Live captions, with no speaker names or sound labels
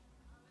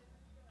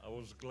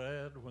was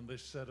glad when they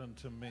said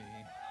unto me,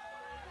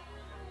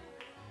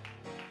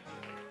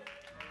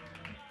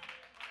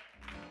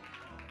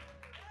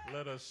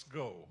 let us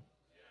go.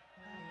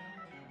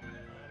 Hallelujah.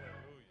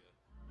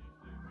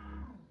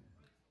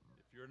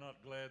 If you're not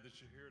glad that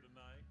you're here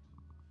tonight,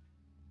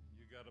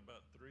 you got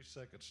about 3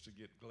 seconds to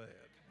get glad.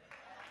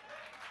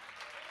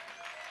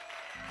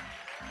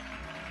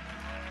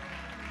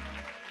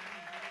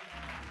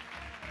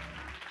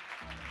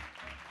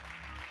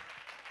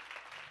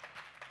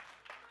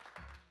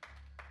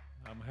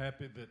 I'm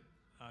happy that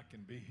I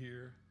can be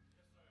here,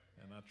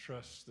 and I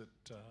trust that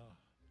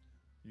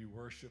you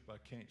worship. I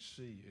can't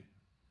see you.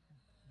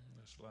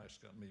 This light's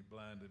got me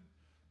blinded,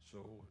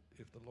 so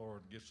if the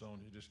Lord gets on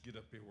you, just get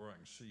up here where I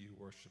can see you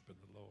worshiping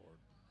the Lord.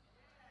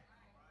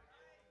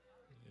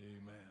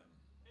 Amen.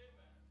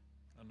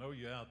 I know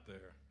you're out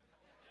there.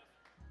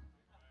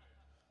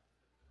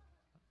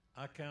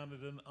 I count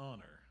it an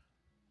honor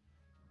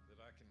that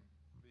I can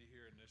be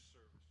here in this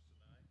service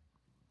tonight.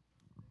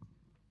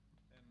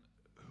 And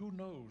who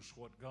knows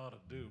what God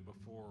will do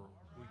before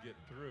we get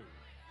through.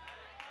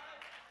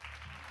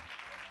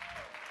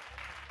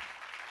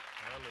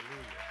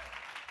 Hallelujah.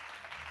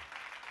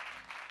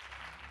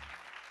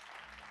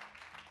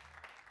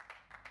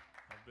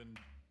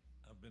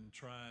 I've been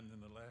trying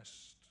in the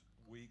last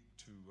week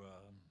to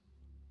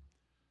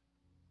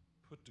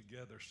put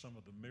together some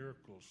of the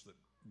miracles that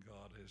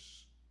God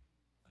has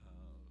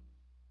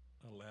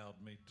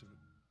allowed me to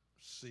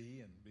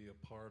see and be a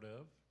part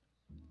of.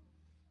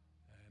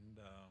 And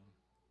I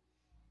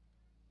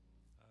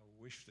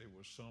wish there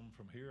was some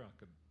from here I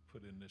could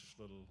put in this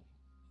little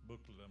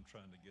booklet I'm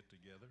trying to get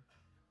together.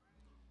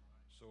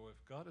 So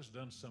if God has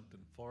done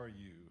something for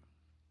you,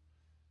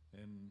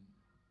 and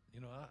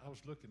you know, I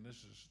was looking, this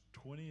is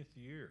 20th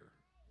year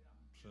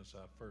since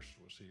I first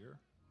was here.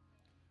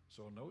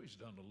 So I know He's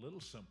done a little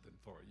something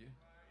for you.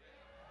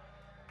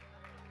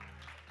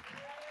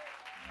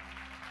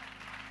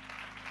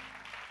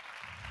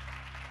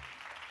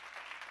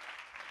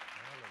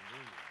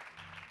 Hallelujah.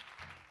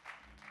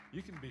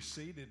 You can be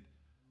seated.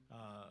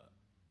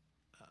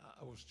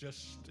 I was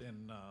just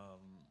in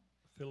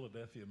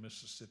Philadelphia,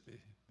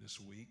 Mississippi this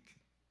week,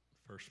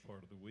 first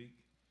part of the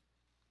week.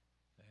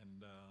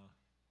 And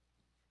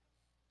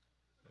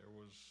there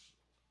was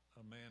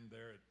a man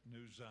there at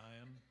New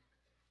Zion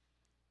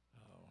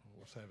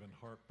was having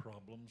heart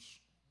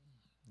problems,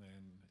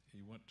 and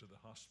he went to the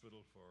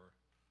hospital for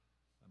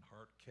a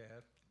heart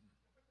cath.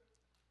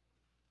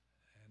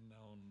 And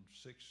on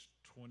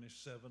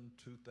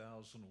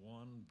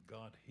 6/27/2001,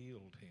 God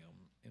healed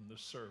him in the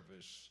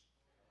service.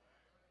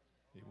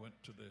 He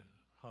went to the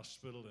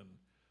hospital, and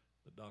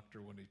the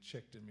doctor, when he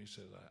checked him, he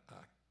said,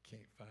 I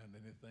can't find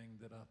anything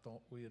that I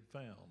thought we had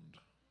found.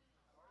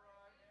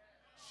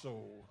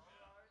 So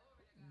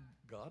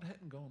God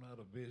hadn't gone out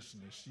of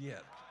business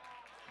yet.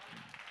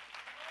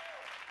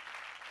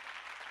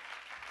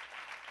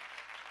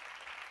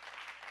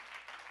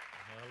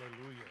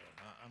 Hallelujah.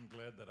 I'm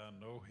glad that I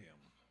know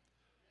him.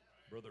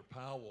 Brother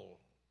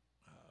Powell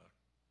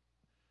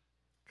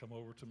come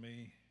over to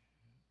me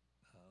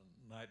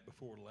night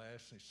before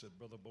last, and he said,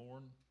 Brother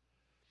Bourn,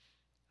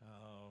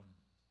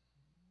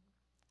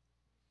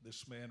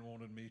 this man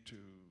wanted me to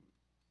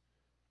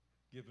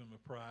give him a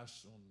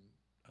price on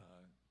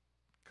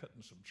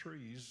cutting some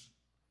trees,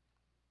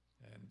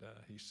 and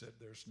he said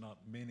there's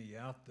not many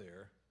out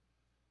there,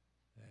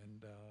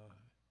 and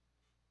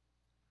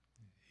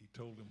he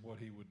told him what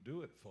he would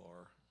do it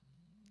for.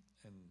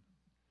 And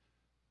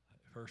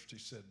first he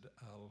said,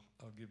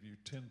 I'll give you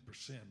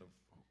 10% of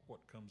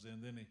what comes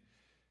in. Then he,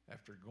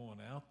 after going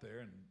out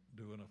there and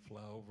doing a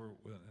flyover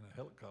in a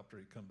helicopter,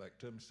 he come back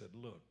to him and said,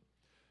 look,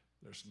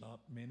 there's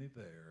not many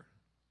there,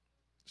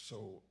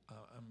 so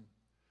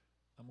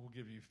I'm going to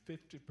give you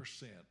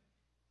 50%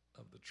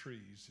 of the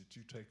trees that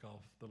you take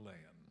off the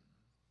land.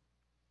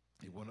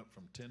 He went up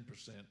from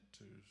 10%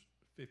 to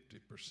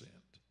 50%.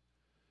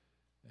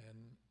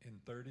 And in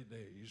 30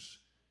 days,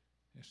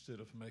 instead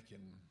of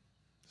making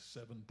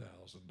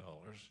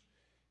 $7,000,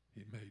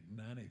 he made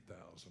 $90,000.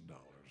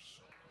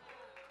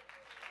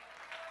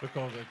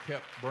 Because they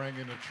kept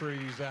bringing the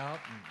trees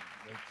out, and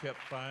they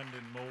kept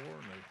finding more,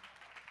 and they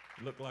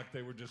looked like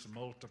they were just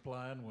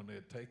multiplying. When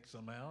they'd take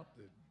some out,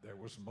 there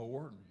was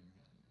more. And,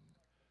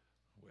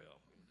 well,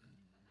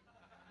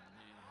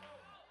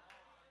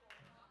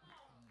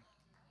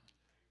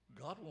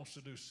 God wants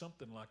to do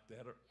something like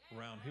that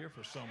around here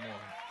for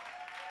someone.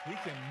 He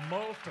can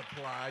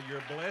multiply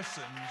your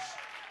blessings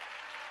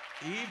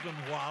even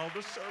while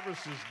the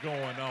service is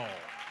going on.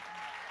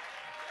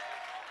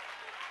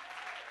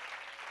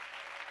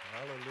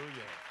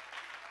 Hallelujah.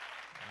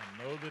 I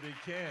know that he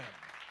can.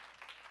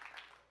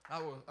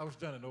 I was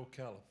down in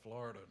Ocala,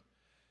 Florida,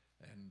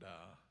 and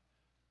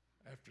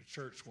after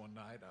church one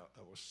night,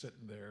 I was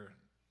sitting there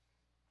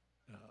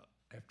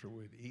after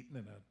we'd eaten,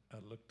 and I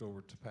looked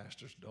over to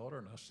Pastor's daughter,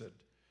 and I said,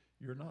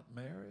 "You're not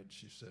married?"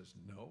 She says,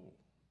 "No."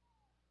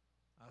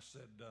 I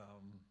said,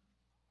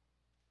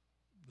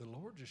 "The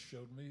Lord just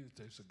showed me that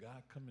there's a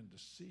guy coming to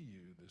see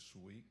you this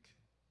week,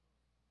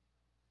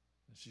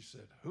 And she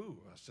said, who?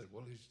 I said,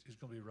 well, he's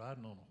going to be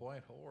riding on a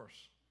white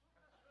horse.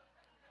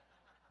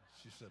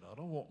 She said, I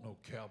don't want no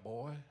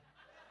cowboy.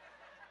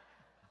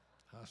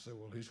 I said,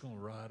 well, he's going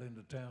to ride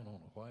into town on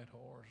a white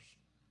horse.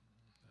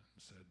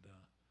 And said,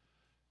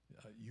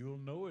 you'll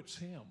know it's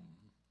him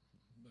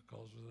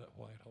because of that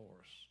white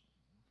horse.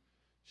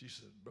 She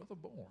said, Brother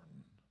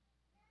Bourn,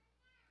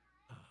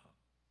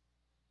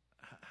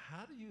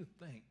 how do you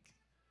think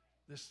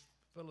this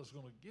fellow's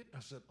going to get? I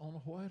said, on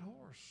a white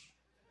horse.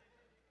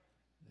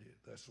 Yeah,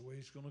 that's the way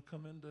he's going to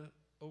come into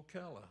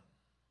Ocala.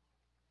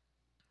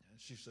 And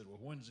she said, well,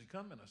 when's he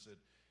coming? I said,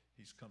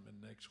 he's coming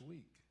next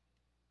week.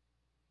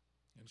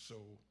 And so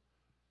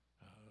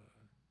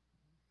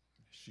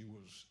she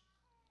was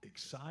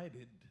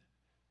excited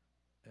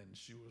and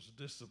she was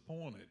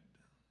disappointed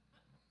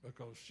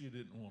because she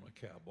didn't want a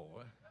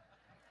cowboy.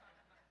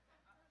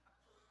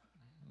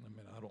 I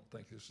mean, I don't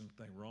think there's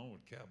anything wrong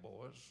with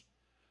cowboys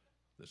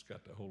that's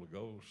got the Holy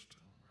Ghost.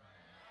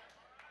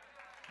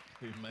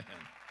 Amen.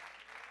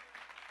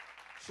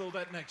 So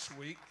that next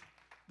week,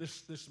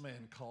 this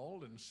man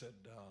called and said,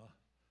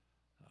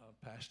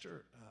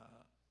 Pastor,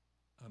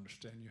 I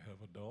understand you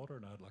have a daughter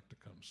and I'd like to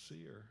come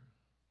see her.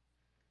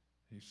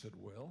 He said,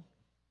 well,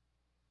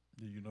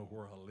 do you know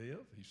where I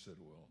live? He said,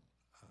 well,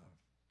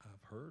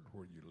 I've heard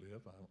where you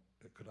live.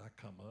 Could I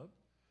come up?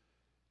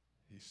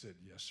 He said,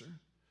 yes, sir.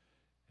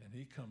 And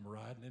he come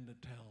riding into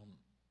town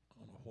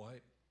on a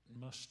white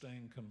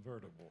Mustang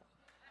convertible.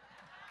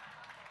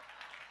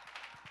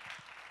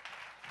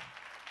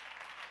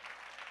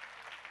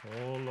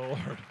 Oh,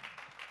 Lord.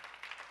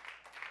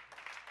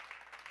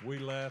 We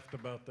laughed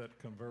about that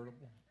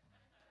convertible.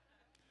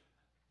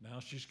 Now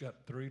she's got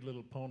 3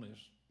 little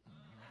ponies.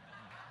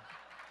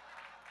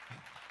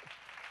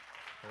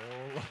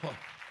 Oh, Lord.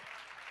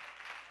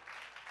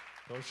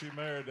 So she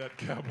married that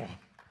cowboy.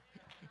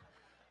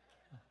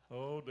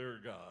 Oh, dear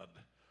God.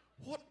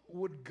 What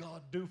would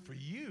God do for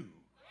you?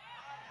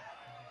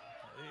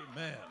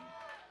 Amen.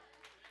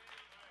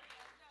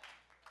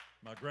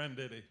 My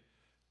granddaddy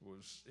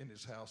was in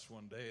his house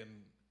one day, and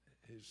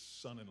his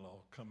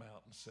son-in-law come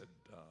out and said,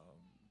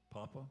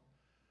 Papa,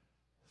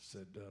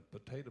 said,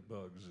 potato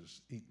bugs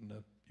is eating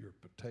up your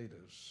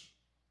potatoes.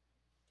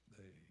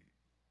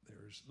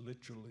 There's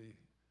literally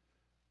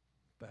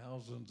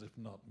thousands, if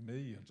not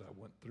millions. I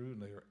went through,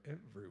 and they're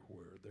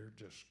everywhere. They're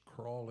just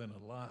crawling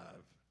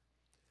alive.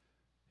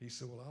 He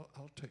said, well,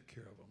 I'll take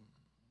care of them.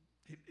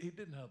 He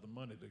didn't have the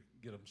money to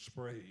get them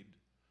sprayed,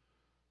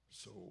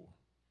 so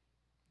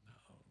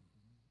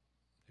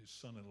his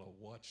son-in-law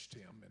watched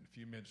him, and in a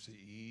few minutes he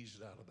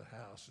eased out of the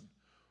house and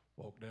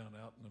walked down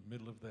out in the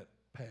middle of that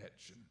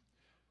patch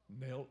and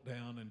knelt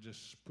down and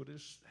just put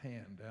his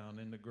hand down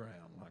in the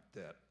ground like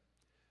that.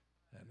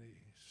 And he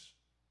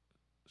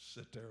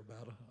sit there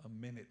about a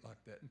minute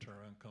like that and turn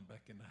around and come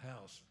back in the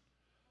house.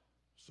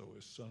 So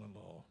his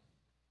son-in-law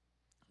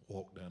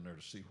walked down there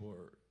to see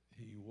where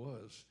he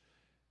was,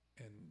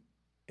 and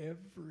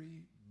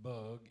every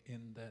bug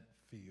in that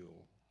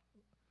field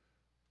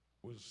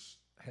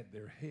had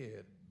their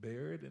head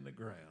buried in the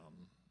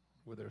ground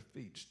with their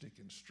feet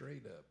sticking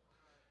straight up,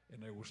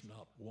 and there was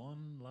not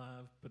one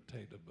live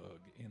potato bug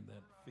in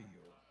that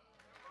field.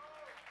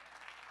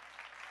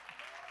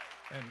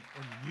 And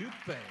you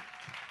think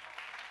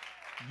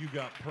you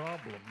got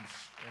problems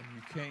and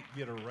you can't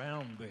get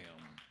around them.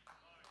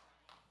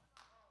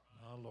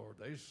 Oh, Lord,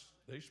 there's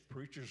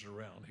preachers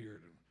around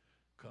here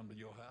to come to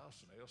your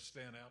house, and they'll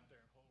stand out there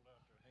and hold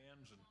out their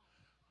hands, and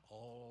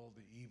all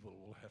the evil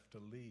will have to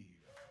leave.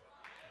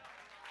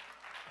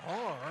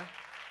 Or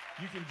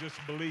you can just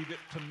believe it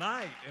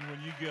tonight, and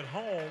when you get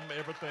home,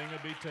 everything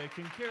will be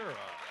taken care of.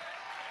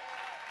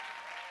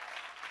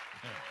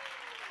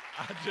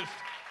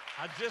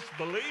 I just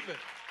believe it.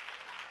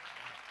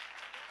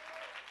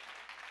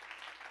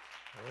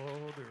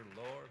 Oh, dear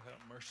Lord, have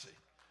mercy.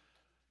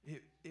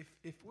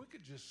 If we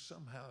could just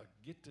somehow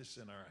get this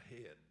in our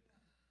head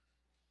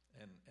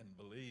and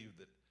believe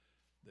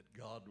that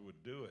God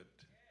would do it,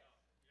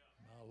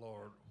 my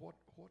Lord, what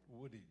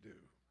would he do?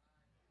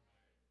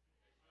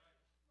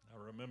 I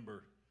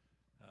remember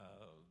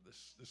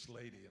this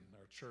lady in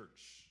our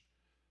church.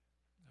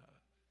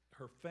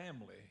 Her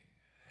family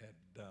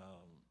had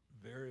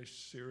very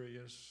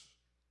serious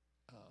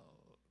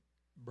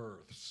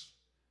births,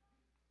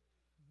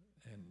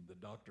 and the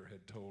doctor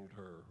had told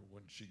her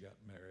when she got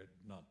married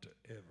not to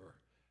ever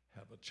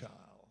have a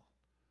child,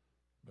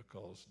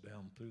 because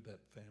down through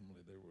that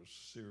family there was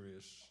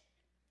serious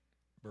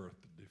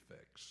birth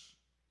defects.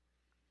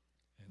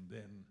 And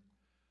then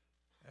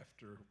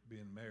after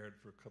being married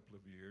for a couple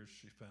of years,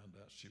 she found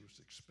out she was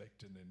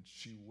expecting, and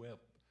she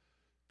wept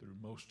through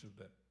most of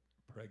that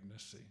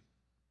pregnancy.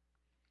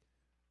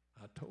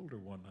 I told her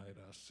one night,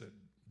 I said,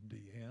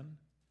 Deanne,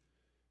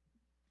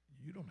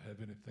 you don't have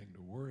anything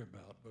to worry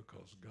about,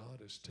 because God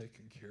has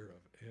taken care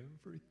of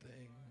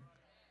everything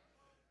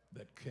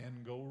that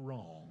can go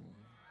wrong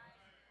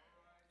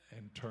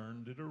and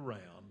turned it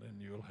around, and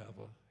you'll have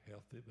a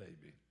healthy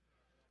baby.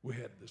 We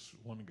had this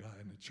one guy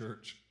in the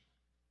church.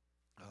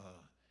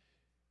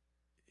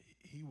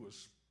 He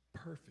was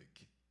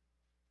perfect.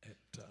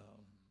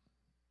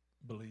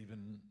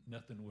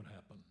 nothing would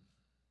happen.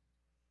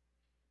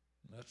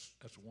 And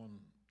that's one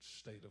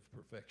state of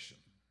perfection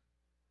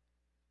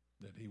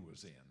that he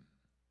was in.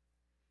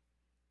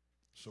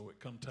 So it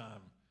come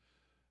time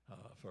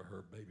for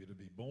her baby to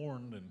be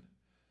born, and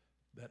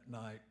that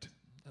night,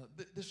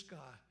 this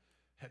guy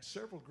had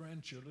several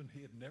grandchildren.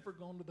 He had never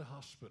gone to the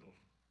hospital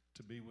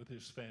to be with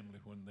his family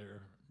when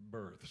their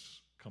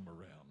births come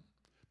around.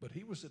 But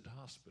he was at the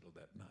hospital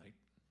that night,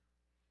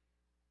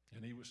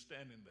 and he was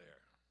standing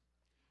there.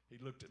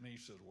 He looked at me, he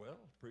said, "Well,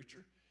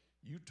 preacher,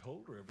 you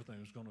told her everything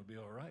was going to be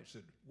all right." He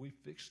said, "We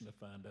fixing to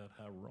find out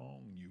how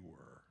wrong you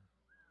were."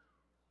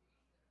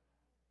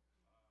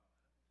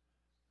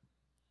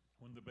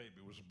 When the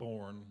baby was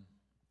born,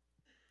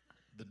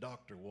 the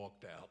doctor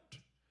walked out,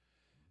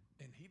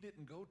 and he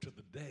didn't go to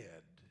the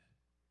dad.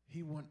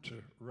 He went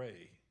to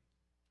Ray.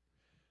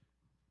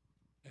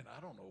 And I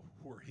don't know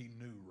where he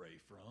knew Ray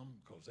from,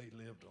 because they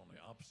lived on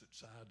the opposite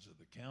sides of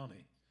the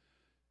county.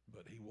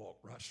 But he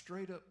walked right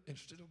straight up.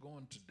 Instead of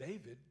going to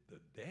David, the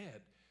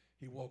dad,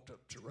 he walked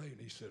up to Ray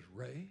and he says,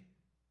 "Ray,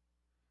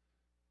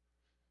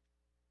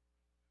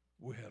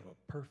 we have a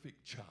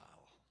perfect child."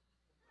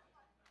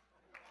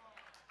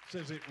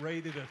 Says it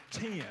rated a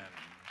 10.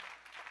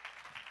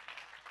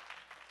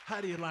 How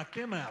do you like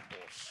them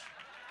apples?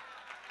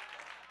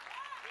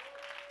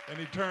 And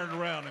he turned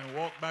around and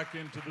walked back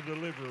into the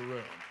delivery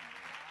room.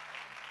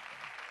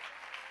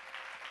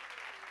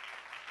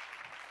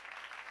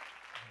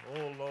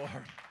 Oh,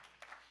 Lord.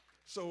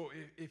 So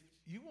if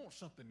you want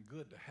something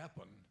good to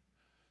happen,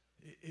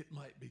 it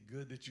might be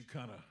good that you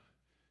kind of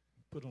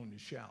put on your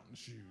shouting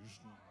shoes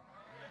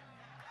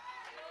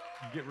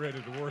and get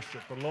ready to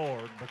worship the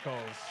Lord,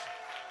 because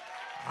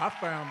I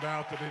found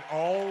out that it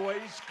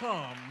always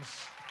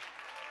comes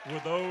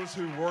with those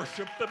who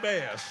worship the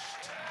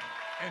best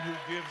and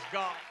who gives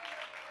God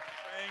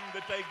everything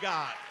that they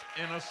got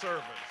in a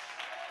service.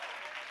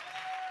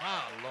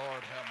 My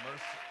Lord, have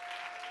mercy.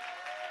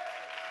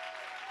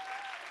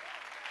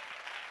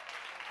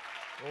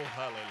 Oh,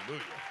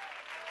 hallelujah.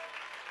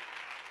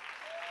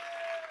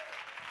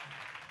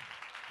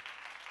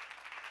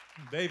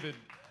 David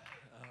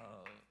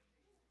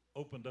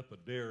opened up a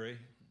dairy,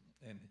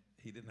 and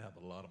he didn't have a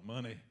lot of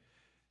money.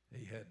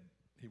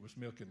 He was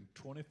milking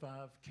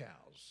 25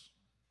 cows.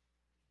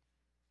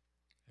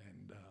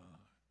 And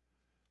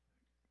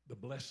the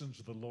blessings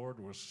of the Lord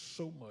was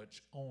so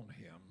much on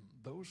him.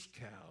 Those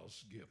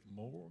cows give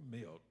more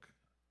milk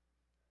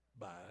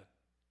by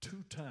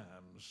 2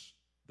 times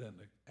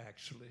than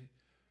actually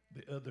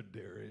the other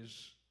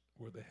dairies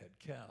where they had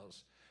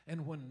cows.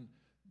 And when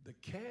the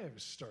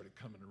calves started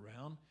coming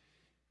around,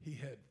 he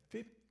had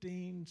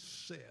 15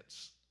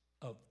 sets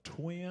of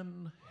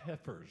twin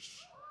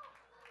heifers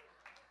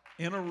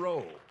in a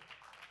row.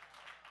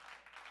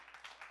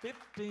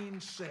 15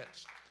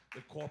 sets.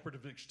 The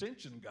cooperative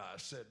extension guy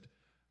said,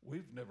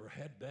 "We've never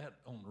had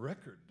that on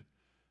record."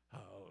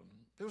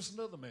 There was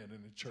another man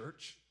in the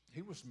church.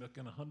 He was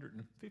milking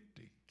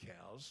 150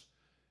 cows,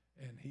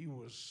 and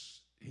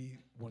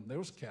when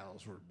those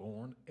cows were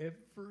born,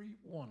 every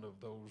one of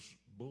those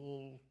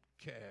bull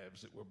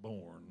calves that were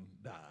born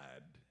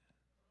died.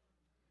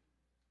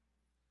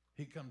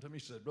 He come to me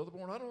and said, "Brother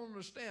Bourn, I don't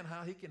understand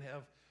how he can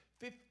have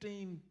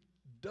 15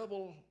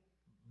 double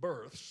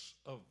births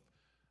of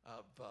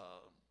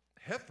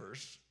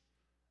heifers,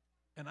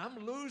 and I'm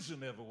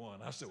losing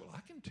everyone." I said, "Well,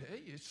 I can tell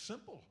you, it's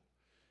simple.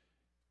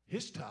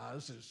 His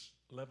tithes is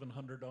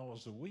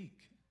 $1,100 a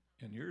week,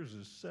 and yours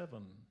is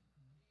 $7.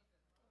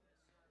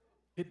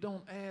 It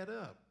don't add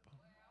up."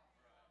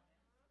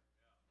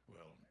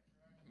 Well,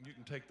 you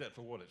can take that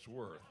for what it's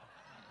worth.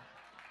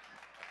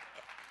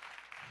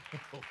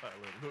 Oh,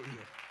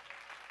 hallelujah.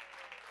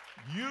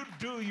 You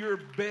do your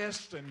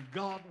best, and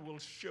God will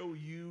show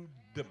you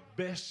the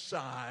best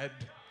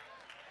side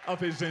of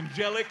his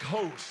angelic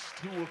host,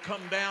 who will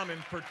come down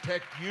and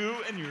protect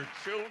you and your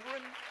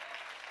children.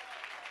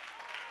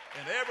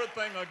 And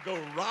everything will go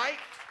right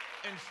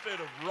instead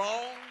of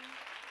wrong.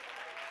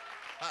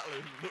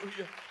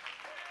 Hallelujah.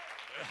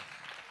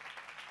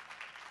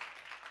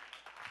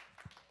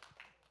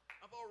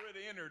 I've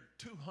already entered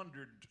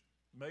 200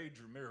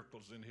 major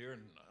miracles in here,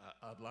 and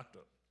I'd like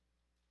to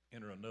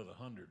enter another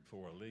 100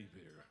 before I leave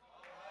here.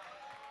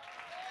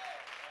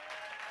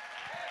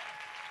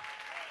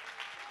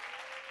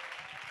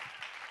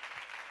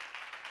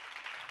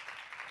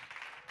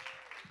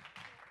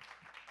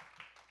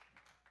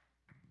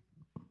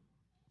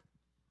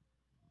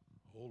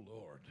 Oh,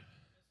 Lord.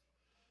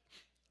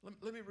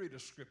 Let me read a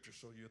scripture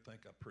so you'll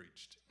think I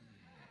preached.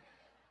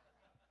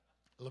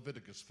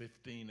 Leviticus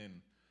 15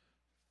 and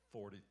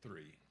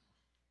 43.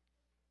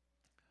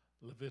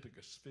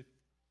 Leviticus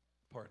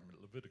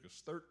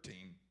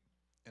 13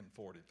 and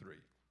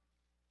 43.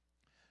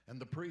 "And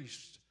the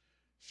priest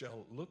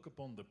shall look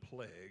upon the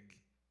plague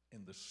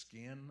in the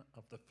skin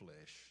of the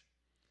flesh,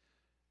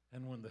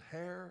 and when the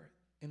hair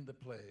in the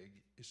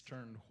plague is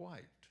turned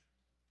white,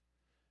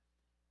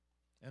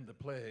 and the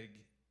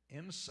plague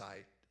in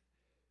sight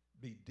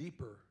be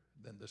deeper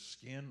than the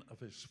skin of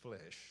his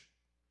flesh,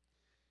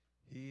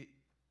 it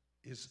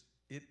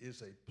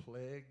is a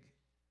plague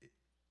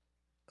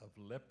of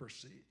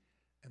leprosy,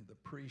 and the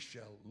priest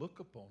shall look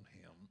upon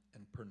him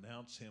and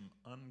pronounce him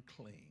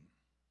unclean.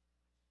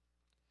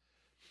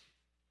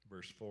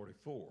 Verse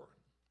 44.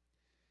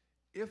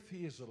 If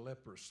he is a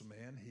leprous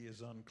man, he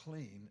is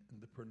unclean,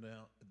 and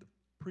the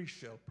priest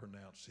shall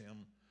pronounce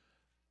him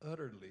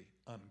utterly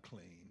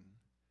unclean.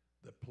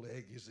 The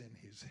plague is in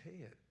his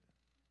head.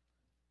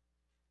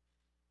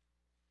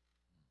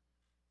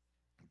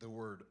 The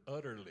word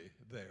utterly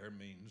there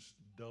means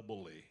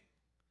doubly.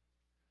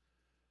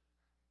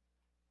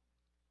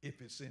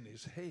 If it's in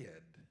his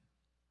head,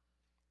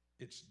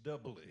 it's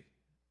doubly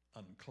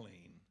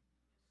unclean.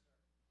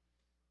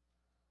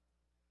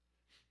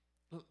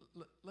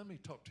 Let me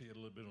talk to you a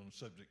little bit on the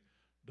subject.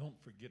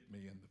 Don't forget me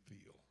in the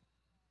field.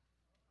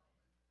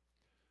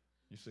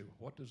 You say, well,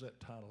 what does that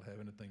title have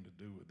anything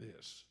to do with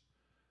this?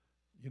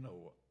 You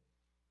know,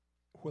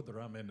 whether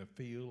I'm in the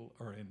field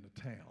or in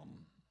the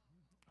town,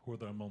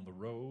 whether I'm on the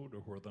road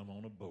or whether I'm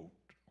on a boat,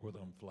 whether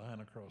I'm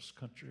flying across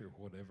country or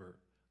whatever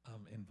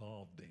I'm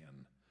involved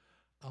in,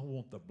 I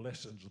want the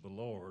blessings of the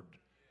Lord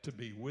to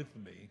be with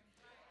me,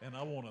 and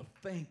I want to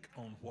think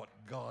on what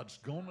God's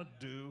going to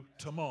do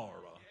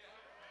tomorrow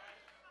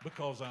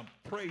because I'm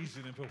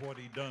praising him for what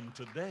he done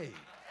today.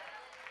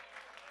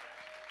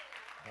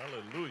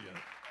 Hallelujah.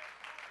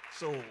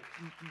 So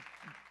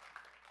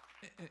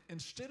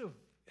instead of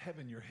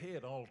having your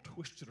head all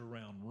twisted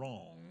around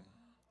wrong,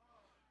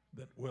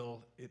 that,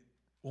 well, it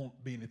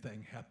won't be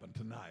anything happen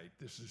tonight.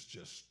 This is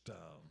just,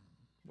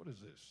 what is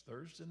this,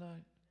 Thursday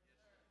night?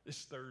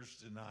 It's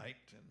Thursday night,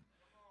 and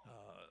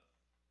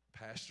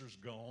pastor's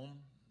gone.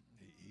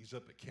 He's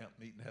up at camp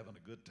meeting having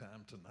a good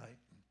time tonight,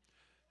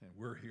 and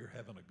we're here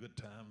having a good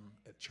time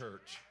at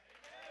church.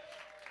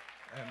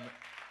 And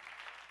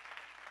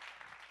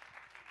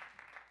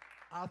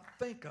I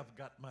think I've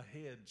got my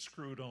head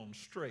screwed on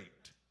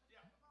straight,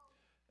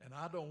 and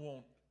I don't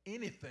want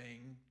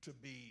anything to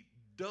be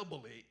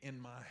doubly in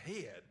my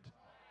head.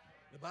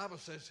 The Bible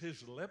says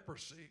his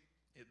leprosy,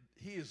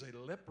 he is a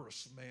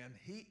leprous man,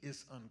 he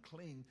is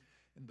unclean,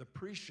 and the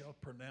priest shall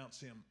pronounce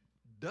him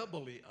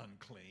doubly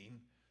unclean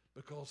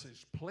because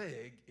his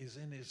plague is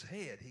in his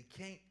head. He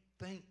can't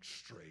think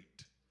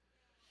straight.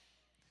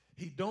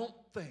 He don't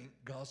think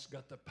God's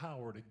got the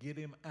power to get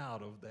him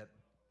out of that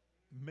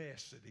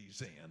mess that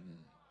he's in.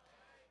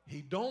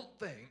 He don't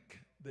think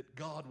that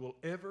God will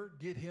ever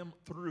get him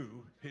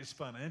through his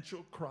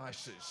financial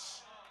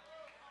crisis.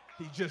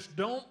 He just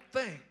don't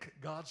think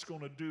God's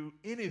going to do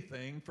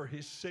anything for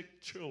his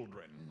sick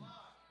children.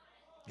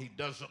 He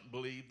doesn't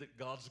believe that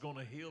God's going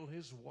to heal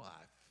his wife.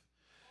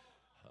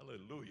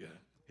 Hallelujah.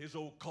 His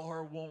old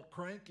car won't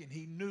crank, and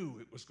he knew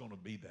it was going to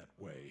be that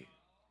way.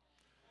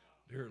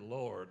 Dear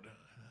Lord,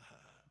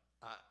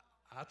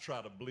 I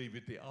try to believe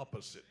it the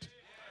opposite.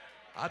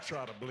 I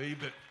try to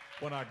believe that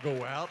when I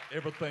go out,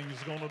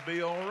 everything's going to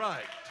be all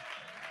right.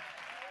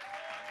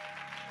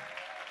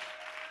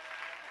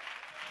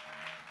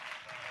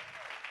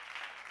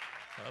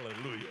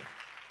 Hallelujah.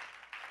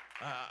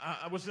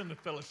 I was in the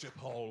fellowship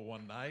hall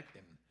one night,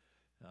 and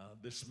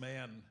this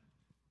man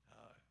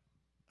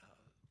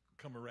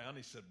come around.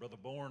 He said, Brother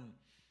Bourn,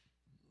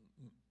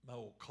 my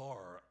old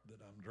car that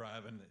I'm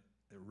driving,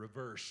 the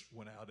reverse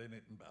went out in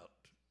it about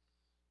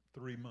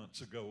 3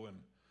 months ago, and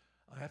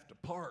I have to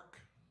park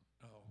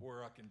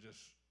where I can just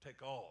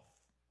take off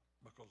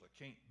because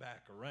I can't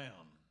back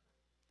around.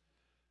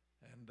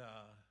 And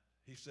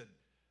he said,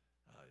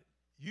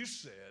 you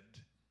said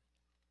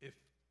if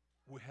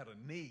we had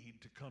a need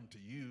to come to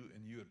you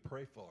and you would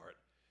pray for it,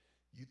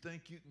 you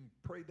think you can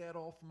pray that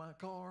off my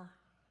car?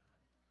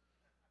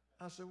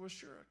 I said, well,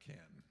 sure I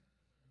can.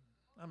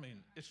 I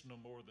mean, it's no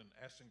more than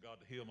asking God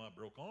to heal my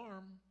broke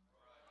arm.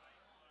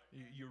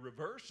 Your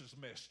reverse is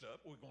messed up.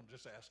 We're going to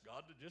just ask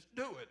God to just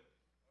do it.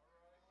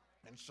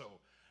 And so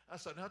I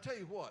said, now I'll tell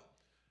you what,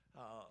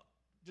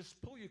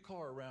 just pull your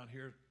car around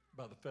here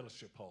by the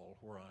fellowship hall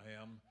where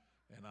I am,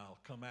 and I'll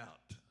come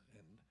out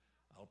and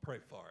I'll pray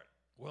for it.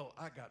 Well,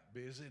 I got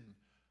busy, and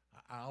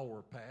an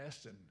hour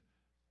passed, and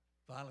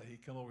finally he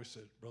come over and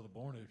said, Brother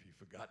Bourn, have you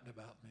forgotten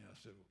about me? I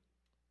said,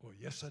 well,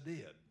 yes, I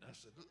did. I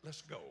said,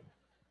 let's go.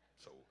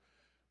 So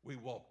we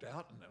walked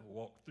out, and I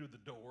walked through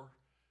the door,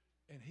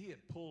 and he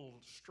had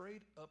pulled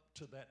straight up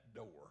to that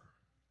door.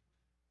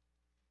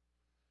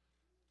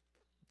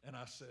 And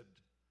I said,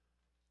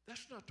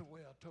 that's not the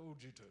way I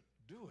told you to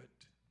do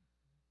it.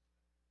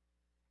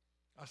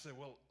 I said,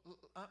 well,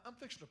 I'm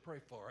fixing to pray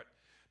for it.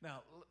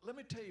 Now, let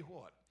me tell you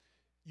what.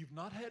 You've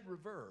not had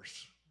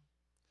reverse,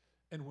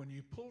 and when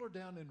you pull her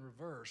down in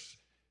reverse,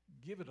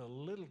 give it a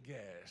little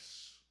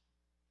gas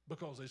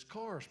because his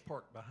car's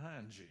parked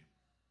behind you.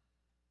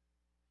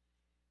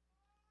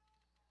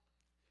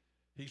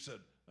 He said,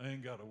 I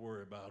ain't got to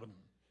worry about him.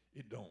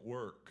 It don't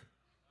work.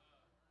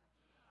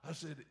 I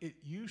said, it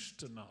used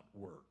to not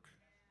work.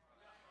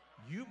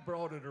 You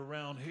brought it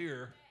around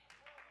here.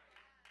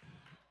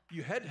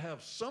 You had to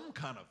have some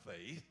kind of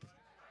faith.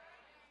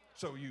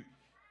 So you,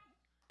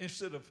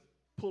 instead of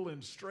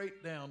pulling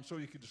straight down so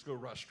you could just go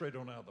right straight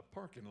on out of the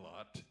parking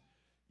lot,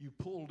 you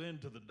pulled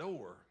into the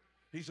door.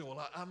 He said,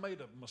 well, I made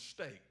a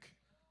mistake.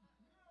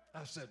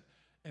 I said,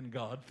 and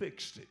God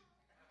fixed it.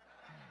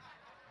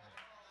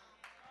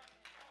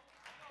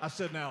 I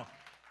said, now,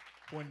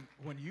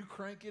 when you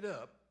crank it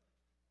up,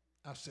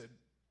 I said,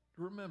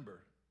 remember,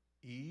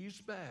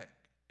 ease back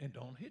and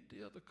don't hit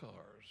the other cars.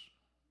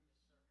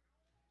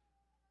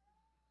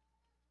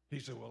 He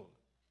said, well,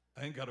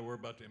 I ain't got to worry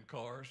about them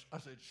cars. I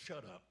said,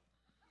 shut up.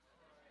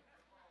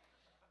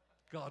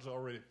 God's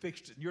already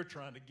fixed it, and you're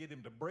trying to get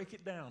him to break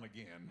it down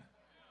again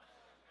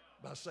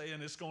by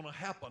saying it's going to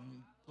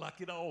happen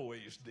like it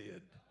always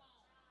did.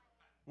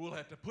 We'll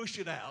have to push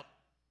it out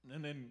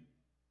and then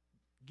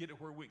get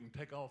it where we can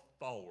take off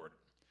forward.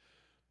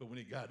 But when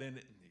he got in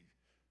it and he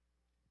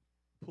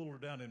pulled her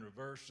down in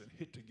reverse and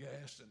hit the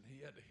gas, and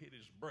he had to hit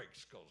his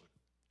brakes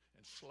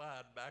and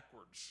slide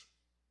backwards,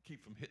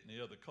 keep from hitting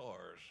the other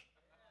cars.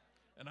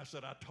 And I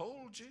said, I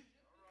told you.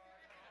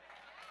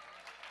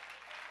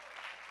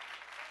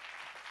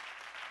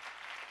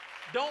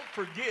 Don't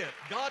forget,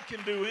 God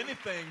can do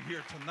anything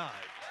here tonight.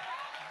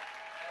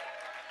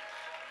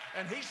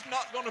 And he's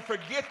not going to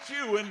forget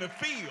you in the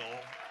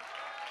field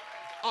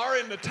or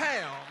in the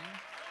town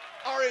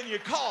or in your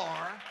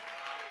car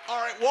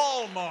or at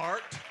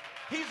Walmart.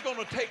 He's going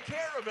to take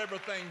care of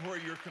everything where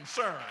you're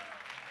concerned.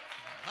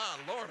 Ah,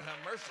 Lord have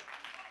mercy.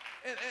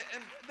 And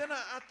then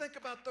I think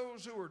about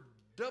those who are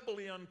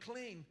doubly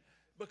unclean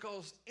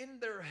because in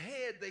their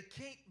head they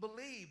can't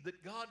believe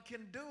that God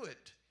can do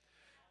it.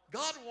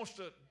 God wants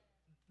to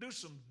do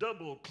some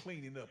double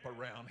cleaning up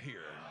around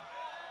here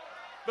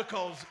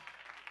because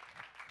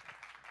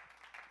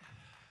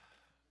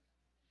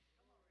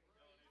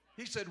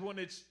he said when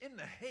it's in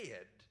the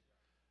head,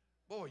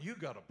 boy, you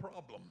got a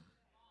problem.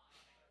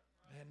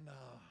 And,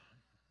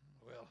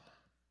 well,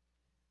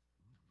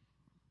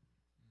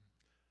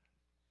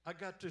 I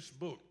got this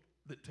book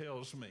that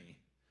tells me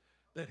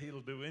that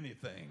he'll do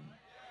anything.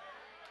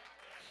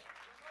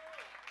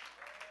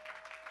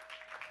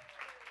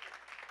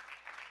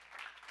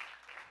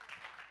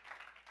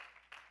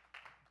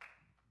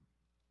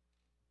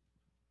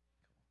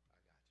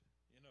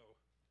 You know,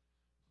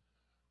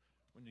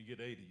 when you get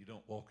 80, you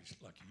don't walk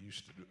like you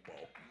used to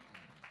walk.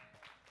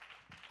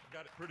 I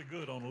got it pretty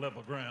good on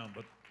level ground,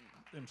 but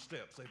them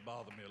steps, they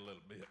bother me a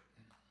little bit.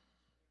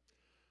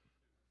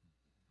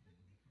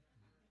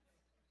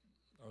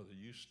 Or they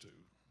used to.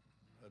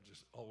 I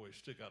just always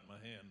stick out my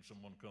hand and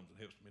someone comes and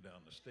helps me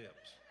down the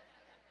steps.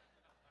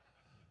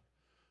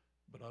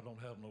 But I don't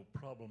have no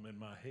problem in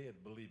my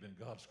head believing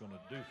God's going to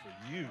do for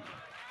you.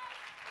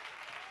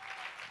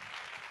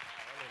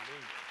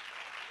 Hallelujah.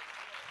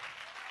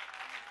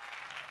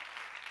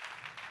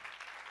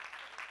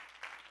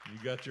 You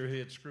got your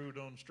head screwed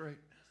on straight?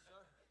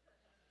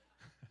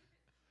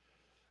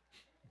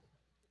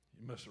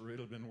 You must have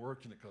really been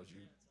working it because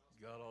you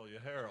got all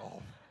your hair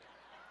off.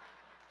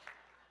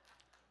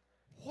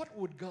 What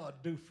would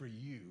God do for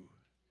you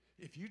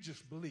if you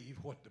just believe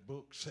what the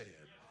book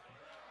said?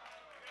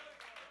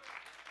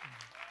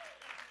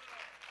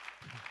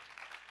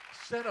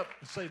 Stand up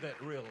and say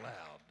that real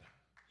loud.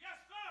 Yes,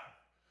 sir.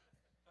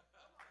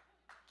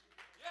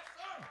 Yes,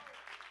 sir.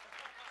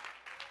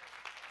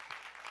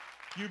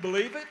 You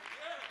believe it? Yes.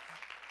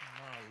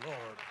 My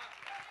Lord.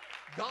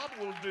 God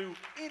will do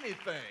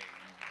anything.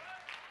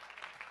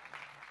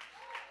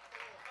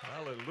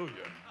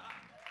 Hallelujah.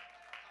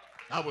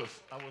 I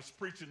was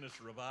preaching this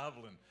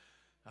revival, and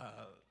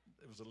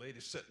there was a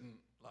lady sitting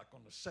like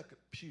on the second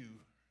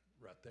pew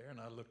right there, and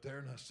I looked there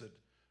and I said,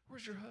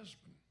 "Where's your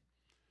husband?"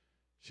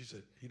 She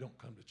said, "He don't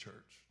come to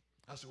church."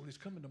 I said, "Well, he's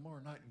coming tomorrow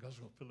night, and God's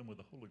going to fill him with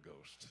the Holy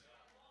Ghost."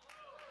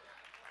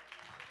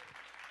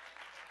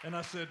 And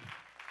I said,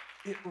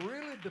 "It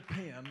really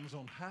depends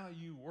on how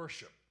you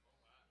worship."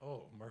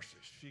 Oh, mercy,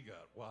 she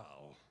got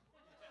wild.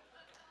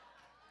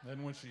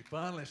 And when she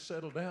finally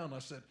settled down, I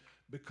said,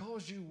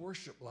 "Because you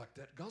worship like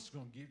that, God's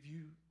going to give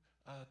you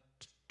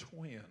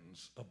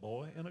twins, a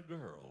boy and a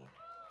girl."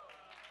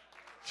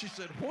 She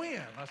said,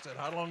 "When?" I said,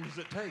 "How long does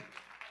it take?"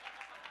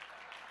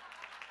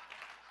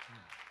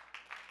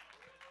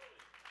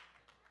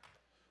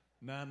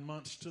 9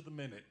 months to the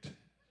minute,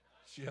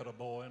 she had a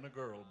boy and a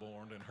girl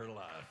born in her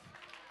life.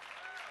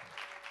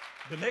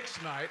 The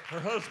next night, her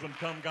husband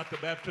got the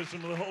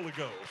baptism of the Holy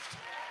Ghost.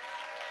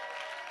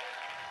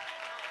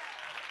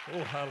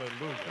 Oh,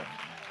 hallelujah.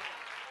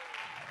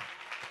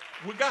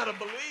 We got to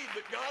believe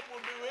that God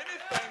will do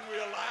anything we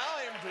allow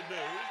him to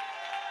do.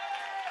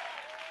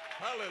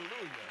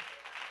 Hallelujah.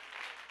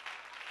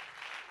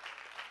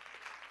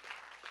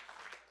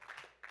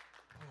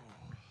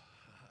 Oh,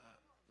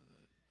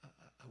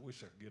 I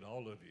wish I could get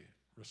all of you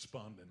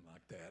responding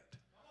like that.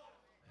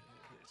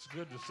 It's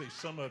good to see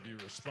some of you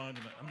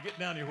responding. I'm getting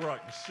down here where I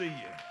can see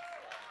you.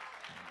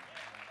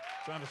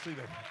 Trying to see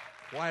the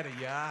white of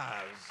your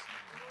eyes.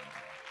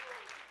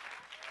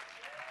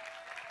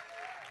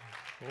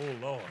 Oh,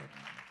 Lord.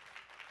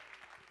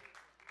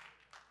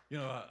 You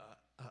know,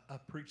 I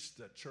preached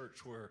at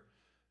church where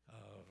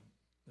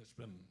it's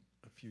been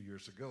a few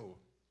years ago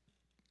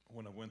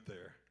when I went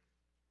there.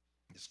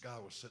 This guy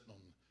was sitting on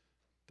the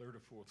third or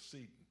fourth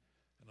seat,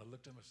 and I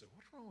looked at him and said,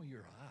 "What's wrong with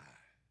your eye?"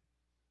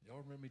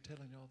 Y'all remember me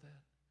telling y'all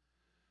that?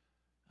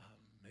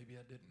 Maybe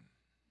I didn't.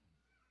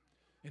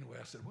 Anyway,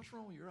 I said, what's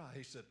wrong with your eye?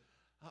 He said,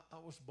 I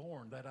was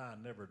born, that eye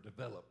never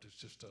developed. It's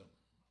just a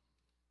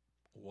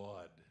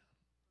wad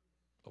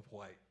of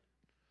white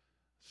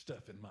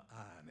stuff in my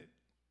eye, and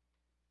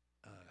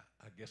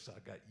I guess I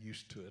got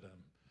used to it.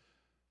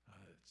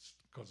 It's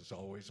because it's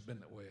always been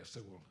that way. I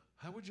said, well,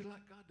 how would you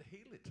like God to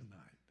heal it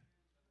tonight?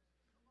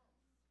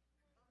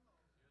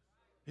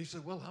 He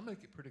said, well, I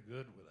make it pretty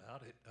good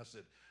without it. I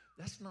said,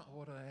 that's not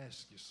what I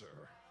asked you, sir.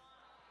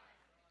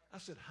 I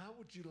said, how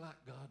would you like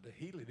God to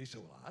heal it? He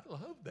said, well, I'd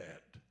love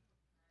that.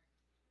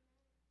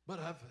 But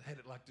I've had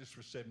it like this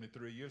for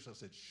 73 years. I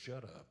said,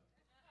 shut up.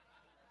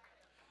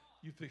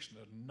 You're fixing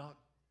to knock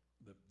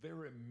the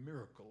very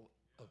miracle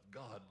of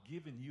God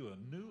giving you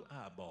a new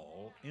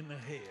eyeball in the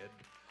head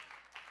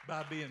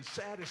by being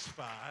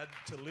satisfied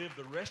to live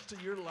the rest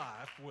of your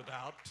life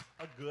without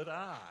a good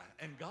eye.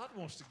 And God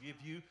wants to give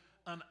you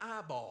an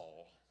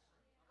eyeball.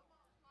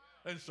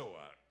 And so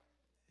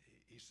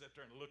he sat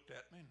there and looked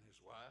at me, and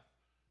his wife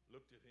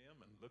looked at him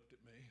and looked at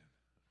me and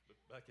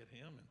looked back at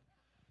him. And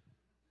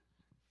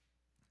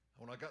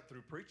when I got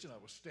through preaching,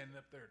 I was standing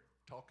up there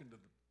talking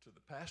to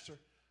the pastor.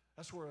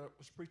 That's where I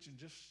was preaching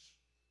just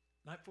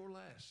night before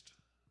last.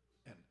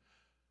 And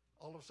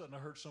all of a sudden I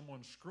heard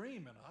someone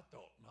scream, and I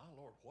thought, my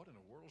Lord, what in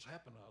the world's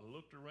happened? I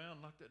looked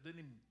around like that, didn't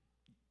even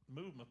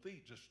move my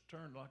feet, just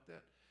turned like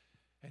that.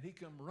 And he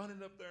come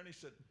running up there and he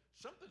said,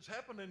 something's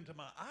happening to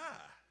my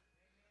eye.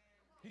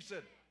 He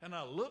said, and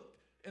I looked,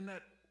 and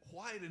that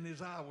white in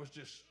his eye was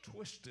just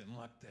twisting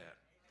like that.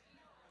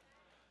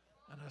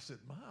 And I said,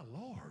 my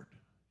Lord,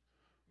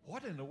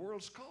 what in the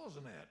world's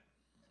causing that?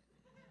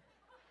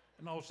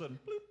 And all of a sudden,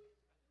 bloop,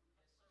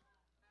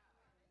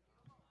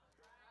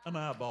 an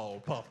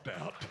eyeball popped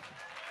out.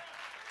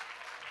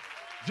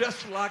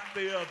 Just like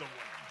the other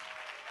one.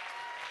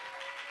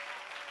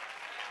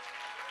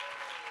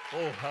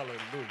 Oh,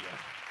 hallelujah.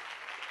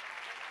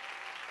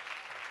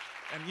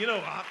 And you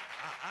know,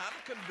 I'm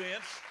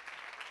convinced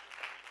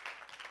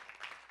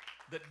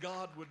that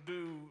God would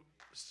do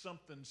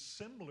something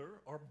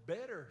similar or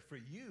better for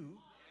you,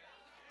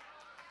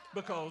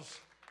 because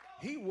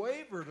he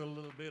wavered a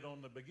little bit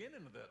on the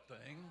beginning of that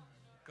thing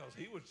because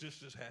he was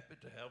just as happy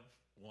to have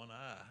one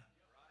eye.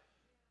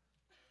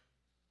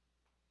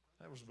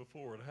 That was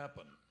before it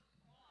happened.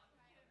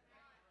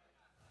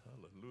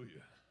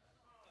 Hallelujah.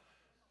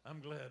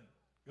 I'm glad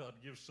God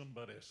gives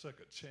somebody a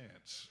second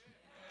chance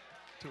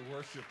to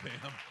worship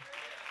him.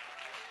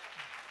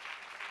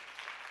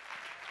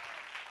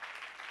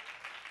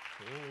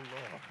 Oh,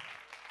 Lord.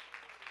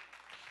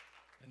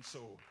 And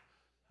so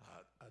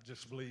I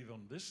just believe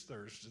on this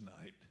Thursday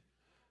night,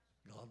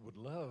 God would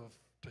love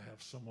to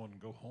have someone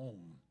go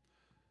home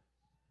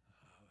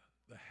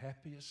the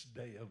happiest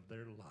day of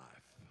their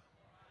life,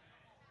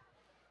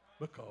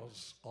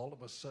 because all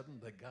of a sudden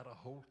they got a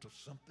hold of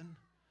something,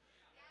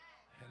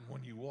 and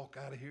when you walk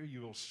out of here,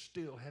 you'll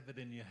still have it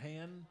in your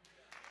hand,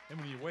 and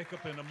when you wake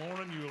up in the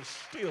morning, you'll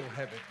still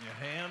have it in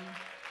your hand,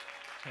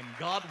 and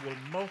God will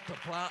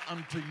multiply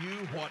unto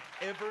you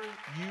whatever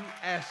you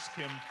ask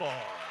him for.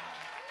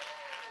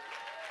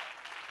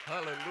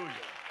 Hallelujah.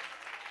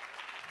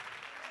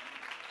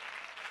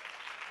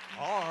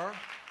 Or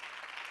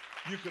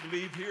you could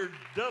leave here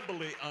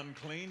doubly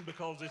unclean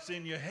because it's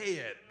in your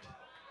head.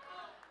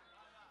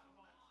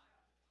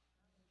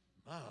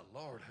 My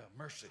Lord, have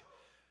mercy.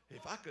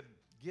 If I could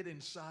get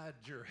inside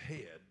your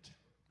head,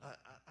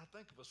 I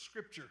think of a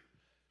scripture.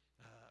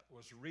 I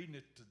was reading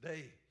it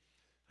today.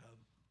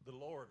 The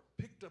Lord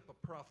picked up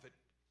a prophet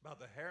by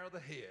the hair of the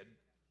head,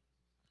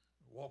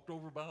 walked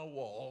over by a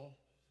wall,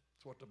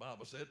 that's what the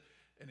Bible said,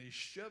 and he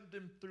shoved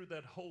him through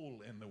that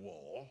hole in the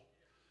wall.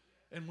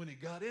 And when he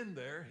got in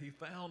there, he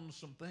found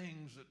some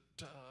things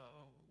that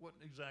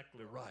wasn't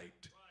exactly right.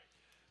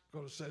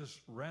 Because it says,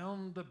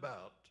 round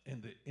about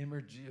in the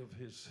imagery of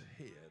his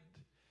head,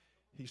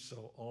 he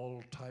saw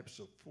all types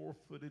of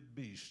four-footed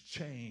beasts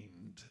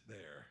chained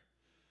there.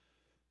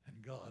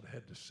 And God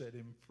had to set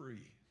him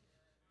free.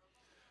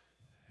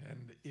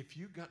 And if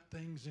you got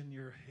things in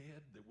your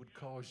head that would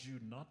cause you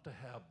not to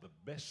have the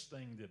best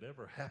thing that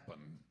ever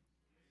happened,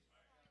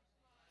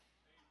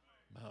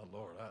 my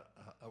Lord,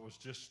 I was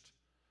just,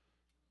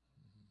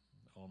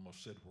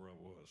 almost said where I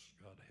was.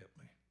 God help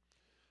me.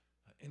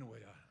 Anyway,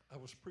 I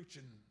was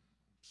preaching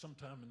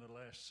sometime in the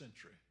last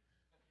century.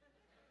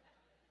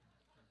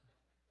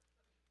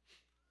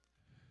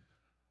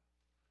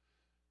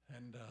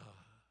 And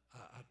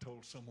I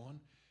told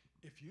someone,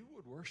 if you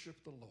would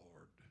worship the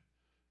Lord,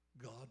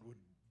 God would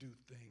do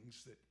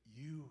things that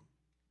you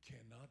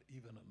cannot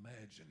even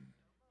imagine.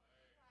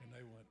 And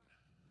they went,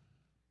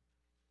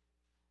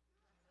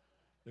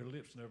 their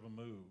lips never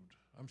moved.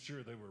 I'm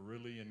sure they were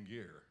really in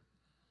gear.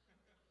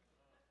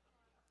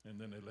 And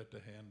then they let the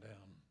hand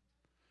down.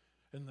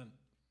 And then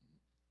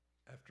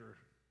after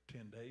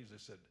 10 days, they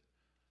said,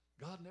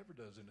 God never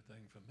does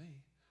anything for me.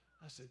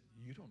 I said,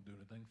 you don't do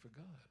anything for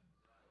God.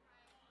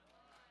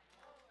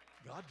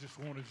 God just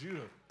wanted you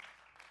to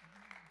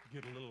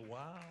get a little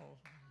wild.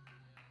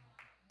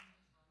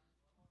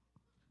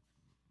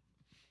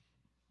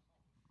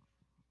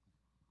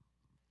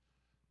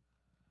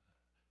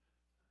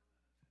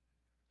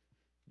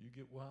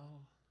 get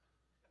wild?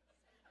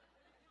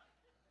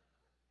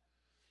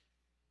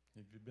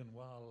 Have you been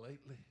wild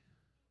lately?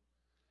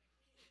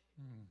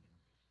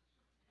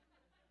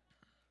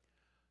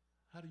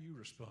 How do you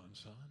respond,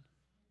 son?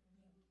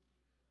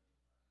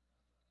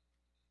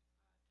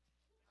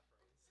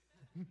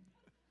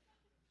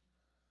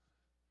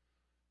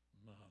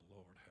 My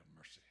Lord, have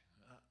mercy.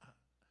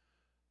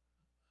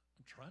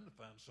 I'm trying to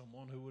find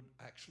someone who would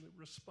actually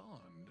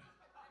respond.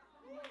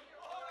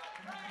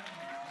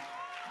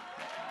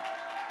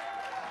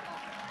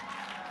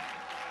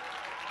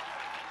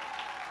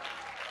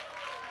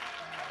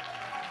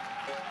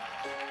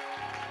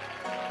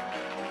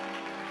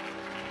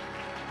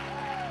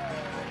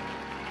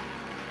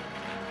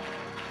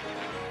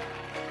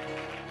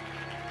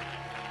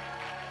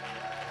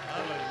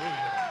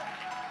 Hallelujah.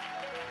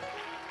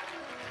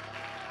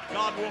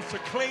 God wants to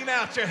clean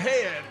out your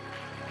head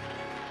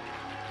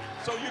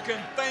so you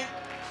can think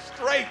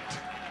straight.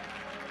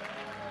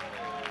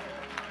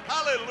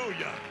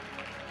 Hallelujah.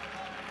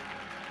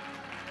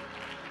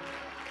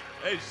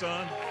 Hey,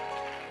 son.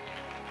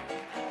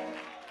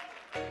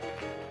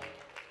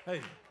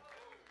 Hey,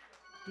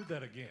 do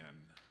that again.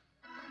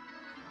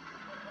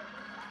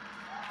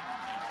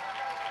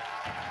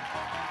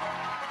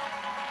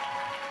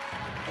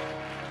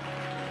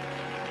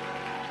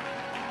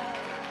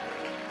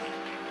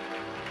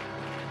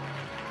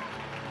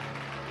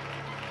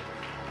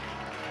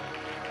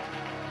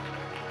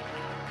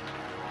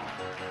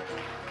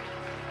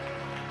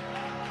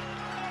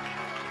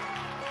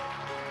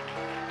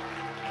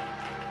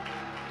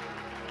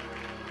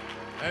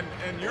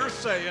 And you're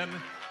saying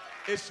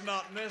it's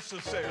not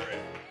necessary.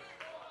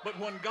 But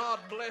when God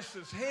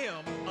blesses him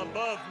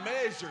above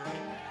measure,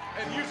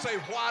 and you say,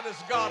 why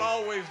does God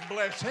always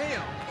bless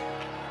him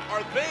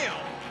or them?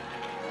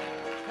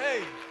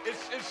 Hey,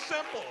 it's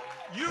simple.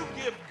 You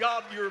give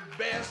God your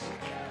best,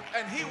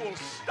 and he will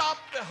stop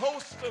the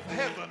host of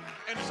heaven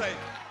and say,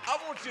 I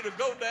want you to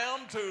go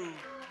down to,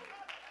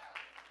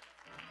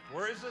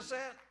 where is this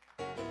at?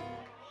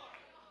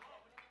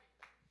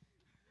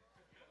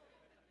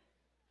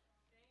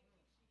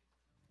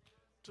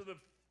 To the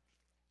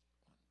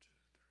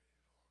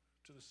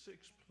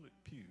sixth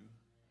pew,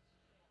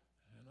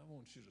 and I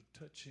want you to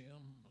touch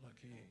him like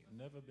he ain't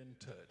never been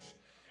touched.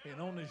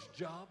 And on his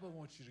job, I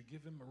want you to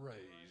give him a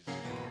raise.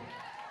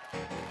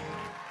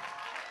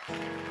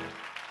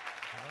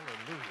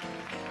 Hallelujah.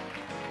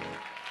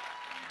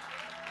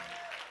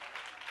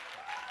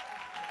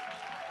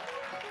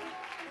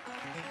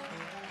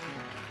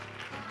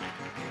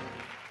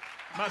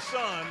 My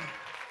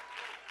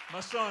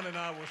son and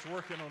I was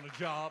working on a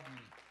job,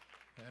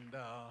 and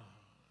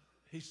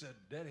he said,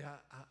 Daddy,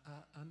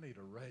 I need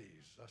a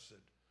raise. I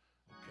said,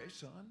 okay,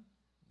 son.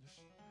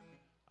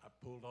 I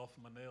pulled off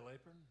my nail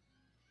apron,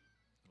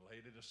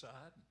 laid it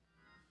aside,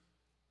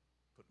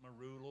 put my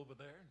rule over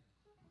there.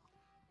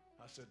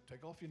 I said,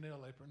 take off your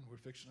nail apron. We're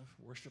fixing to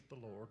worship the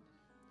Lord.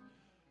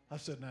 I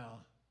said,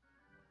 now,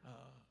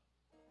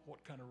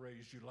 what kind of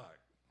raise you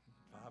like?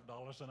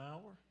 $5 an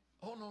hour?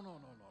 Oh, no.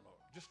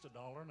 Just $1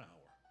 an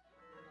hour.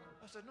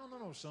 I said,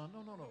 no, son,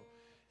 no.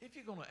 If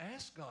you're going to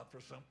ask God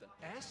for something,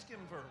 ask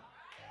him for...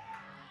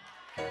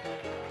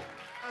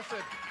 I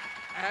said,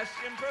 ask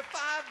him for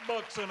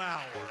 $5 an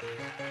hour.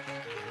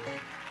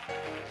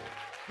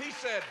 He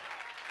said,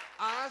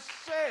 I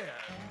said,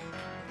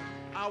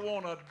 I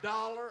want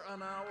 $1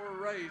 an hour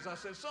raise. I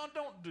said, son,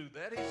 don't do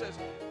that. He says,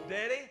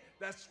 Daddy,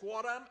 that's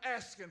what I'm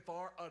asking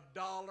for, $1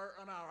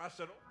 an hour. I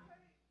said, okay,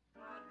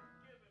 God,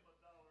 give him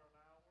 $1 an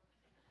hour.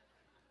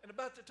 And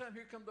about the time,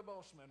 here come the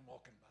boss man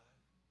walking by.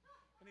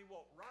 And he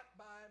walked right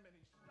by him, and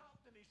he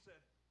stopped, and he said,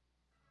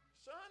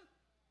 son,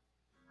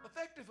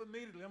 effective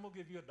immediately, I'm going to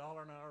give you $1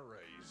 an hour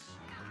raise.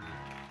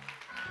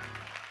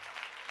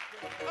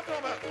 I'm talking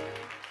about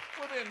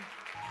within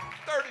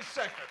 30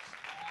 seconds.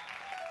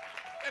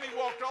 And he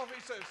walked off, he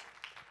says,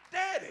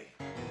 Daddy.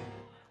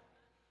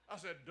 I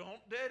said,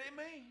 don't daddy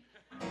me.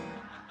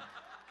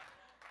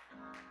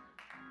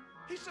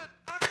 He said,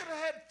 I could have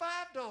had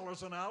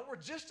 $5 an hour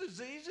just as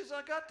easy as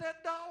I got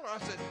that dollar. I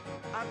said,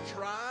 I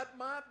tried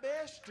my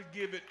best to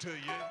give it to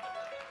you,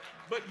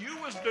 but you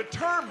was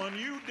determined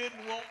you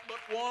didn't want but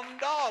 $1.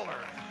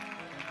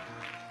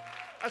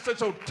 I said,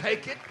 so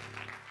take it.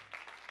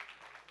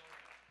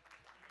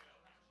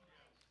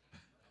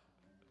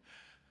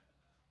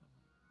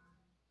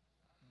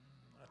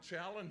 I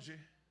challenge you.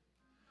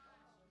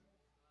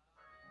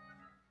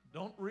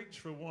 Don't reach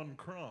for one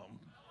crumb.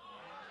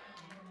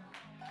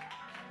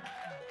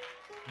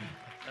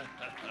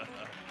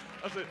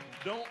 I said,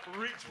 don't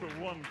reach for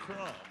one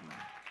crumb.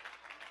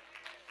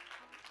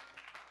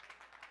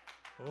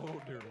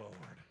 Oh, dear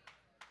Lord.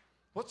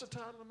 What's the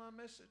title of my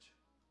message?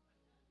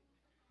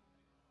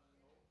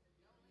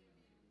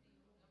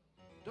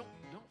 Don't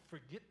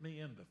forget me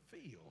in the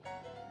field.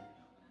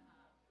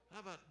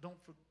 How about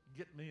don't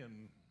forget me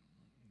in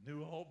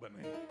New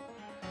Albany?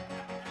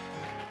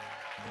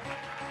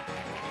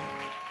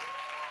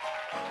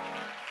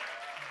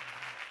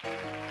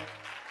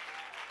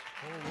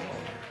 Oh,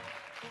 Lord.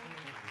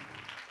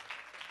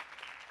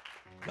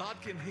 God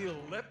can heal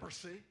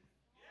leprosy.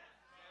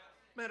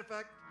 Matter of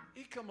fact,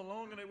 he come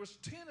along and there was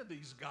 10 of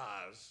these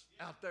guys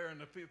out there in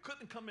the field.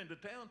 Couldn't come into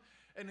town,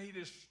 and he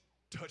just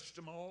touched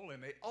them all,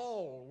 and they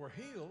all were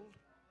healed.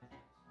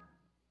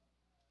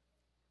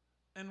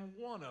 And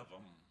one of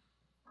them,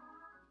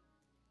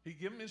 he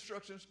gave them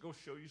instructions, go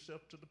show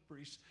yourself to the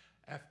priest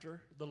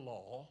after the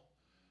law,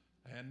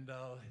 and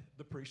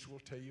the priest will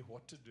tell you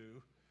what to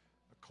do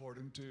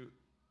according to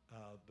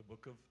the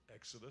book of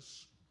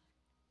Exodus,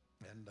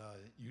 and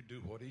you do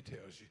what he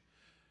tells you.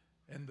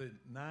 And the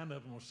 9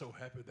 of them were so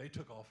happy, they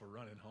took off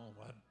running home.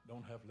 I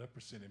don't have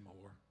leprosy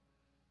anymore.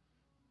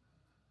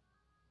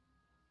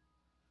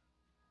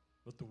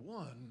 But the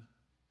one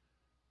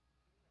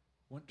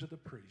went to the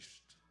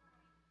priest,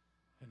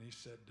 and he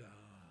said,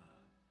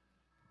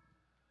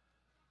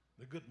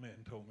 the good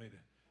man told me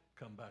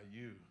to come by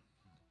you.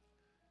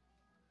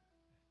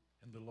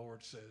 And the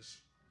Lord says,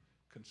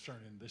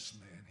 concerning this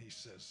man, he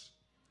says,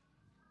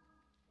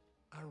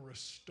 I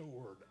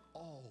restored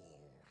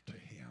all to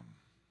him.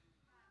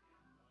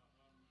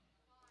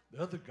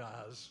 The other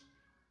guys,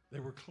 they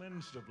were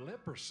cleansed of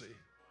leprosy,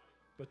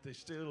 but they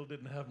still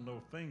didn't have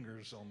no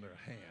fingers on their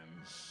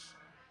hands.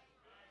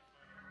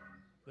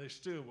 They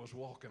still was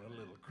walking a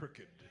little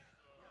crooked.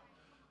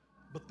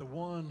 But the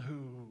one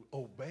who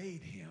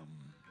obeyed him,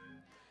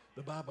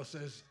 the Bible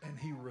says, and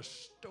he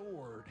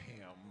restored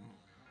him.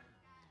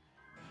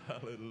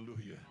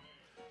 Hallelujah.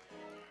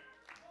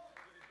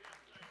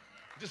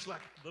 Just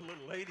like the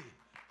little lady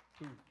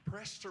who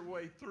pressed her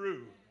way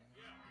through.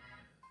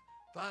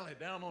 Finally,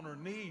 down on her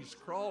knees,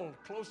 crawled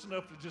close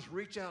enough to just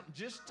reach out and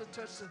just to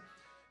touch the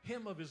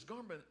hem of his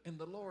garment. And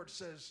the Lord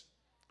says,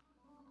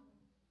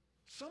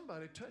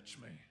 somebody touch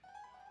me.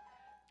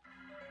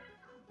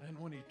 And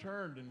when he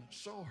turned and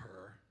saw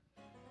her,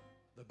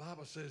 the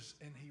Bible says,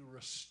 and he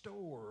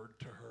restored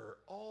to her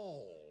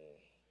all.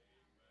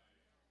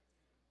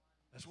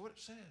 That's what it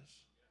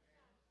says.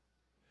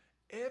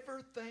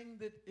 Everything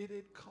that it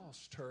had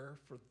cost her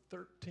for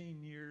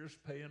 13 years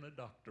paying a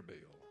doctor bill.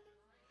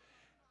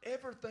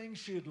 Everything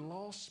she had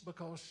lost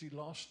because she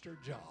lost her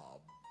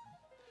job.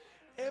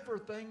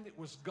 Everything that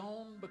was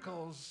gone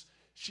because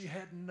she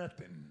had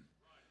nothing.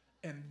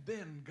 And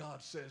then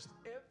God says,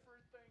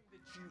 everything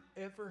that you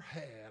ever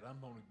had,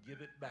 I'm going to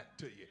give it back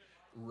to you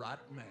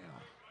right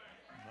now.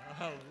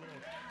 My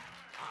Lord.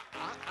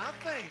 I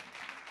think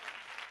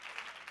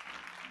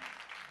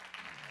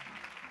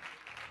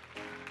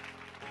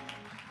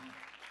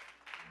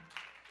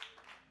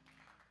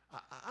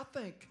I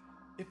think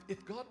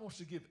if God wants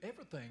to give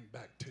everything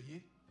back to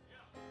you,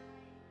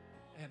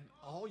 and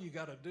all you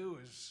got to do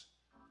is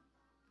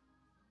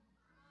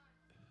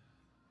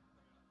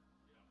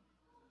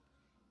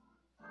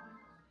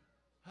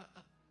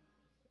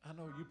I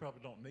know you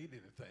probably don't need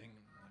anything.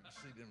 I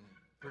can see them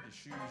pretty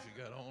shoes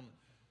you got on.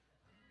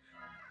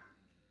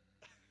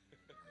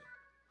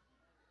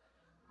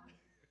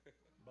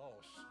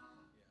 Boss.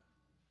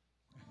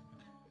 I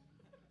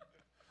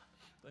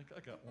think I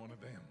got one of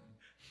them.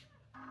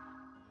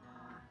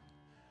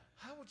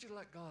 How would you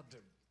like God to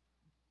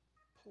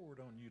pour it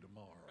on you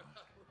tomorrow?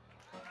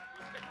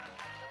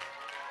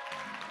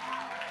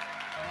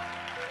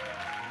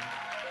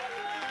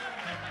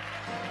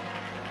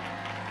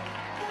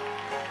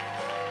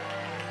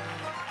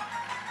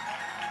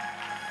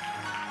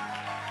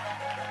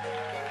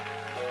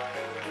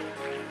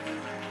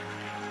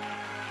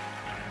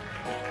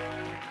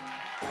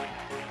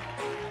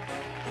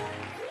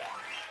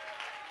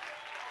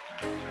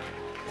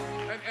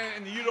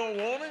 And you don't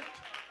want it?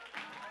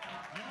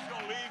 You just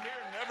gonna leave here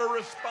and never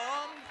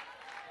respond?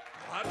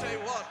 Well, I tell you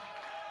what,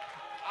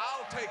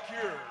 I'll take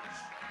yours.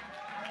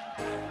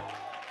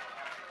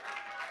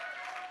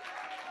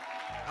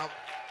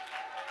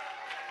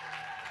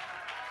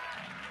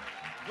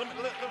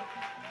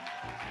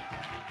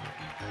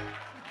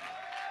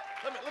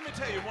 Let me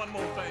tell you one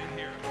more thing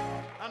here.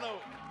 I know,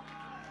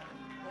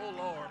 oh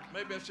Lord,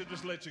 maybe I should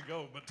just let you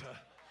go, but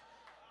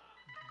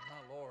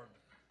my Lord.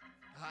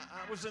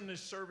 I was in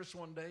this service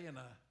one day, and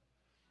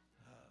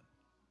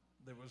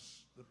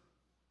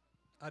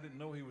I didn't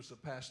know he was the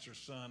pastor's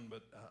son,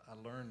 but I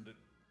learned that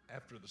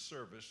after the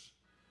service,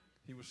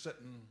 he was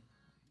sitting,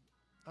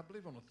 I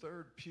believe, on the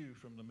third pew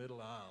from the middle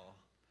aisle.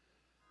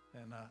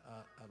 And I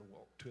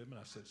walked to him, and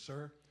I said,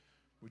 sir,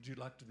 would you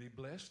like to be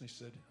blessed? And he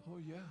said, oh,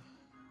 yeah.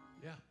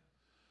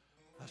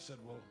 I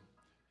said, well,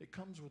 it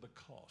comes with a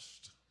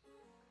cost.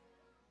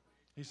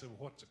 He said, well,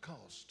 what's the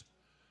cost?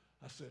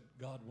 I said,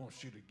 God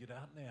wants you to get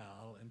out in the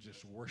aisle and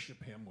just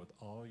worship him with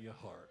all your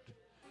heart.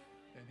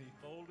 And he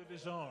folded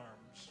his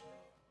arms.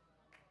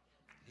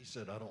 He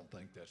said, I don't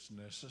think that's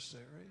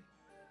necessary.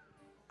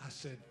 I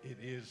said, it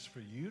is for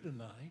you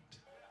tonight.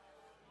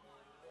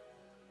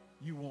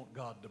 You want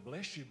God to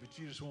bless you, but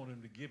you just want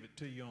him to give it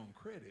to you on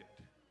credit.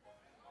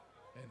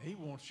 And he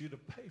wants you to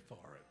pay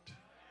for it.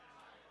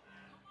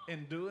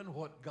 And doing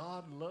what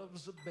God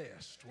loves the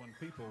best, when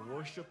people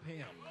worship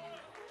him.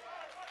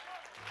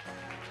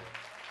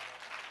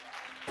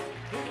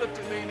 He looked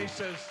at me and he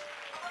says,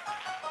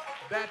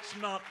 that's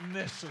not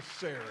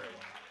necessary.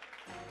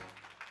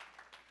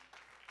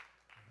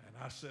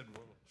 I said,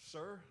 well,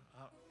 sir,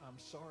 I'm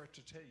sorry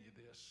to tell you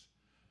this.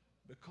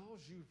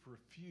 Because you've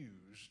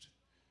refused,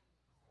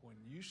 when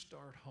you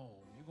start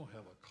home, you're going to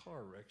have a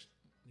car wreck.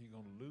 You're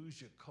going to lose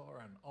your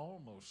car and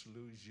almost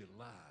lose your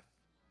life.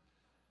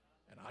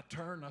 And I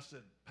turned and I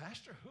said,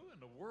 Pastor, who in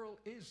the world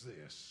is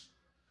this?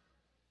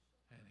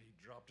 And he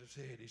dropped his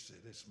head. He said,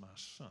 it's my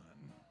son.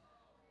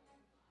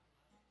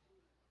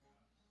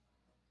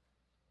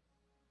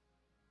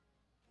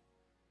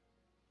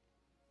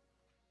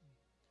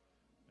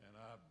 And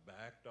I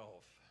backed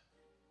off.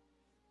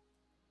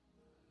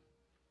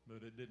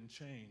 But it didn't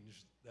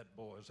change that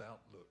boy's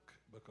outlook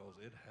because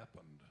it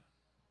happened.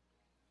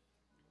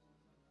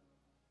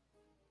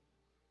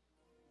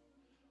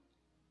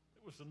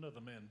 There was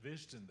another man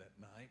visiting that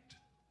night.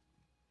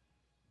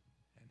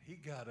 And he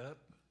got up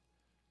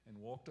and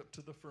walked up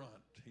to the front.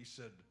 He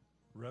said,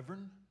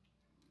 Reverend,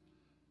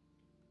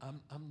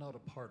 I'm not a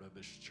part of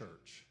this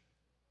church.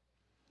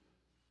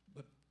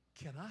 But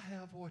can I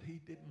have what he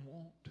didn't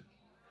want?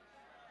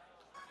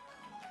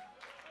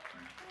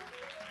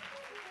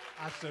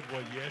 I said,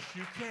 well, yes,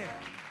 you can.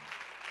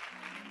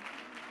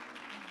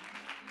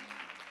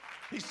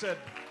 He said,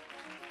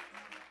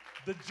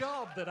 the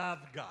job that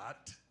I've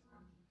got,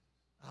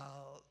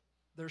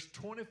 there's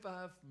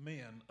 25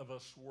 men of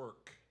us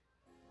work,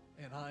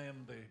 and I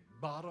am the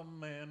bottom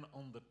man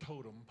on the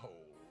totem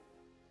pole.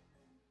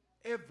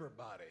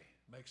 Everybody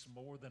makes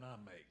more than I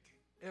make.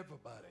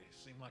 Everybody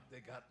seems like they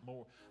got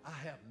more. I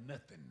have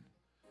nothing.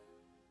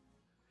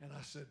 And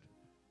I said,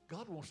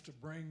 God wants to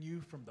bring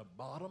you from the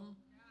bottom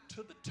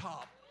to the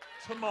top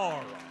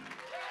tomorrow.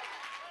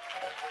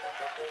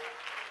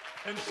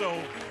 And so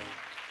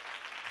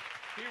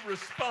he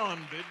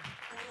responded.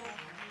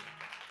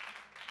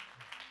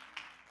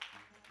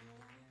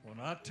 When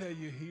I tell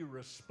you he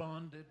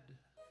responded,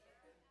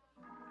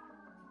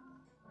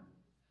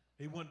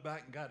 he went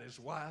back and got his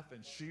wife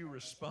and she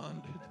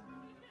responded.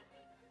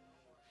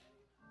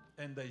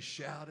 And they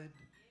shouted.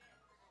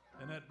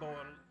 And that boy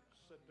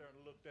sat there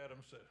and looked at him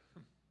and said,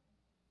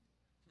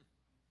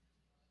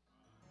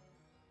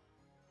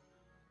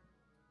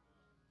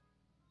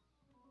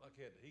 like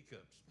he had the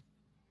hiccups.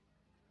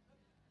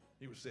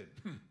 He was saying,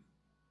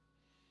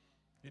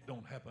 it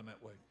don't happen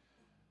that way.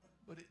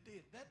 But it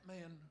did. That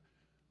man,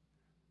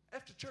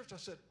 after church, I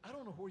said, I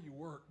don't know where you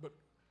work, but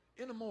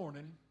in the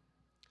morning,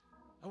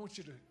 I want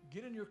you to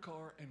get in your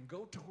car and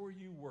go to where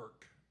you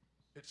work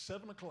at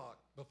 7 o'clock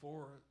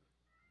before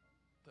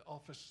the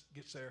office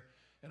gets there,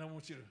 and I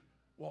want you to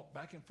walk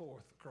back and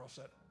forth across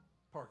that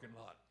parking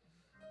lot.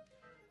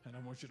 And I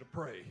want you to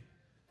pray.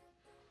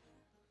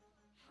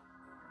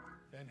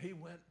 And he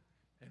went,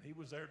 and he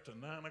was there till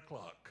 9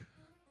 o'clock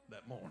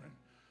that morning.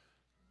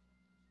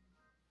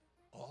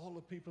 All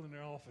the people in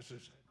their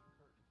offices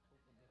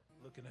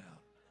looking out.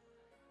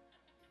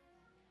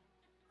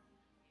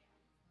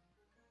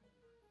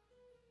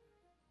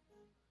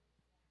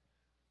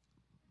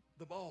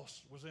 The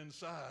boss was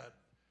inside,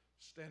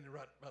 standing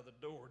right by the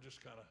door,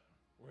 just kind of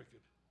wicked.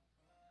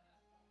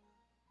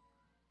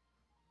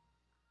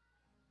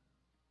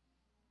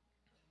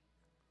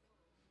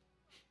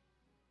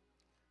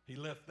 He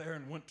left there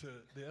and went to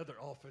the other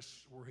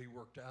office where he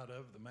worked out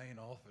of, the main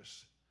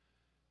office.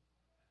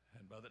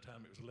 And by the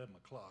time it was 11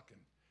 o'clock,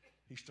 and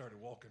he started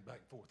walking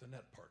back and forth in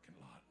that parking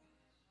lot.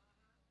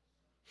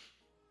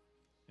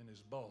 And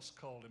his boss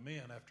called him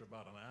in after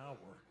about an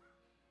hour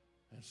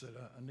and said,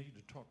 I need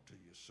to talk to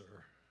you,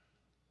 sir.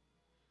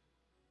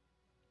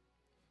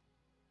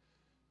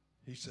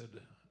 He said,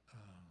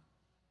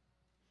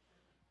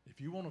 if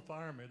you want to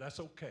fire me, that's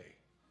okay.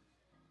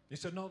 He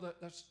said, no,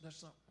 that's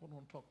not what I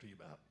want to talk to you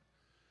about.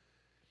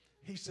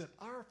 He said,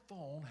 our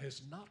phone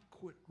has not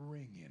quit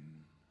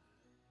ringing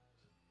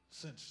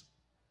since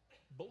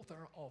both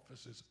our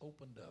offices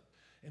opened up,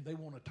 and they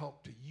want to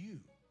talk to you.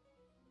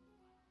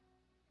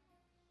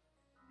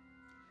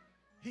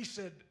 He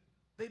said,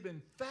 they've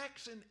been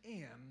faxing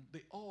in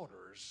the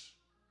orders,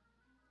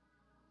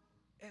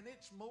 and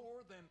it's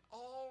more than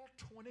all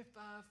 25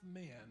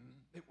 men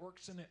that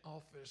works in the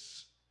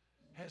office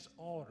has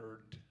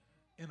ordered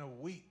in a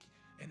week,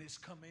 and it's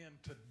come in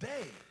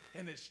today,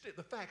 and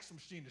the fax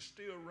machine is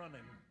still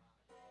running.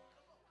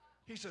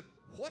 He said,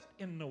 what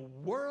in the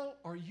world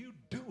are you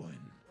doing?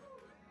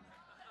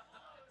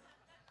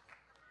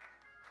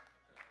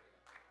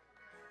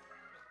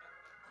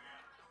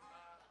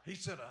 He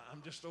said,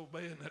 I'm just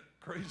obeying that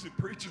crazy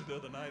preacher the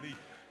other night.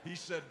 He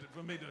said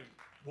for me to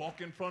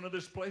walk in front of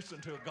this place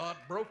until God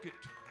broke it.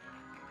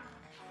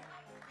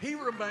 He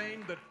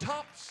remained the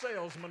top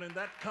salesman in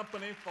that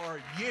company for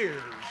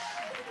years.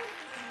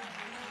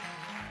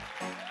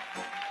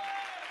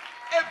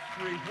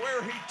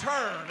 Everywhere he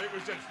turned, it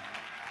was just,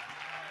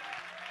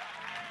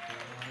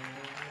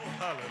 oh,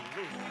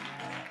 hallelujah.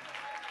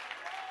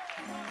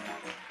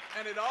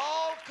 And it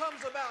all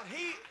comes about,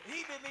 he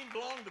didn't even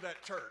belong to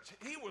that church.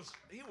 He was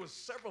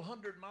several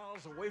hundred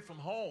miles away from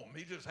home.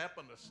 He just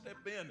happened to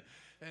step in,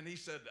 and he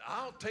said,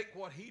 I'll take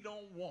what he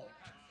don't want.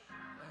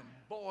 And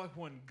boy,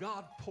 when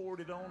God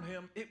poured it on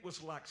him, it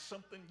was like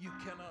something you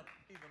cannot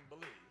even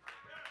believe.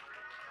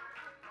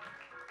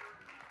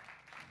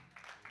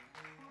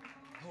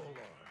 Oh, Lord.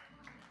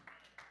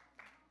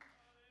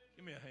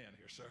 Give me a hand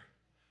here, sir.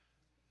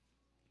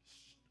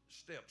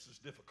 Steps is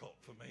difficult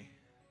for me.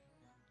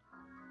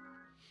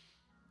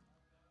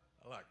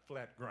 I like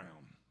flat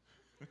ground.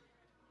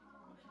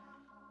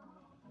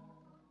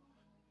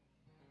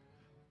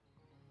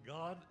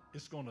 God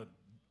is going to,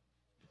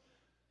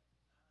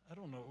 I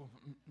don't know,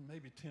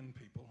 maybe 10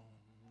 people.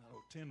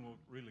 No, 10 will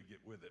really get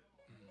with it.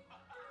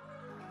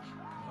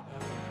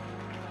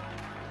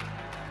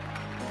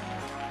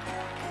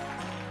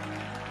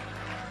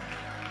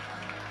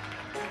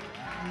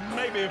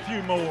 Maybe a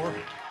few more.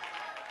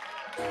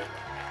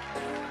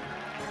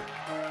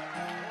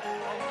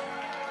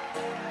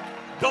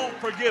 Don't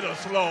forget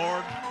us,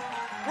 Lord.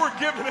 We're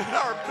giving it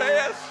our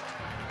best.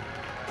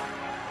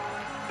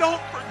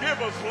 Don't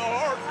forgive us,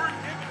 Lord. We're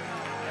giving it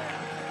our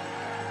best.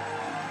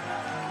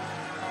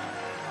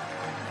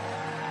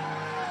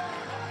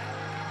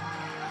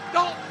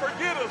 Don't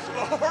forget us,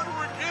 Lord.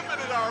 We're giving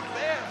it our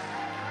best.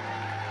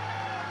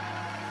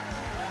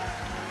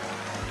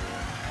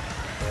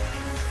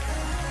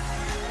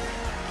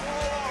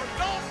 Oh,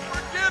 don't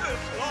forget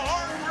us,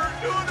 Lord. We're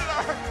doing it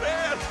our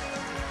best.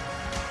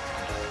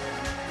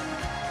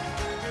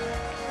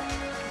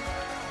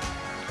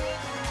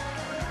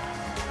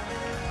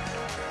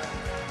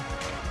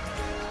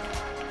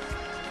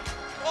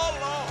 Oh,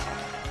 Lord.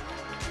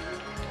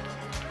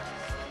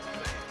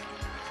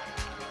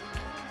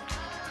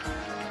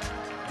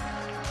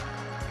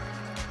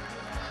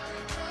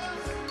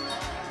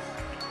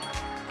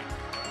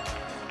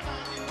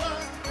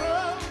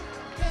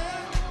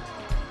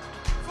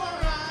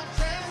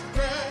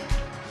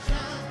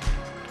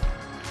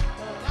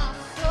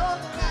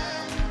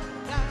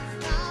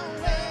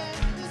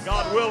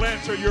 God will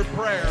answer your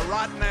prayer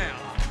right now.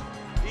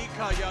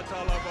 God,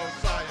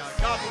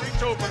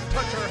 reach over and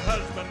touch her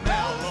husband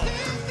now, Lord.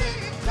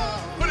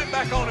 Put him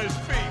back on his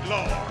feet,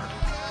 Lord.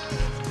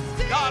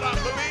 God, I'm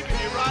believing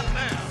you right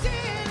now.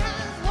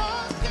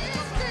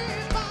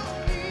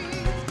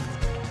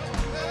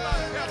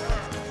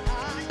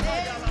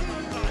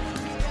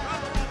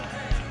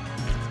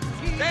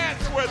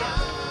 Dance with her.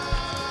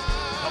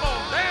 Come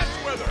on, dance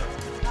with her.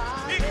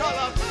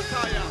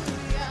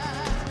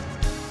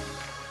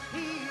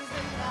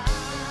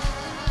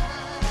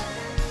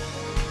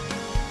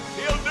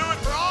 He'll do it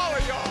for all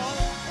of y'all.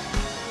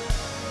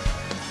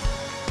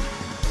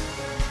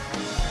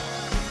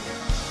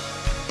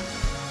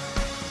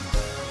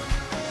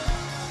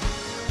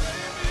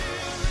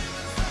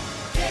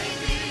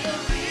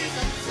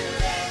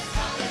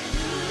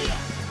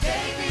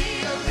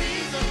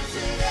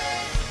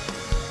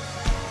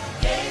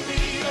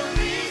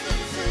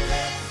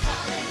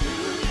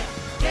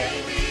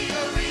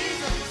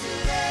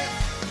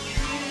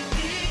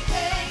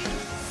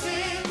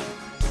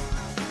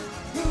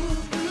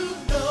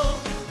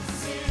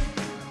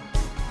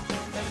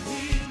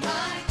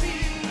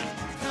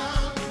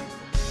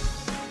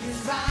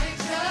 Right.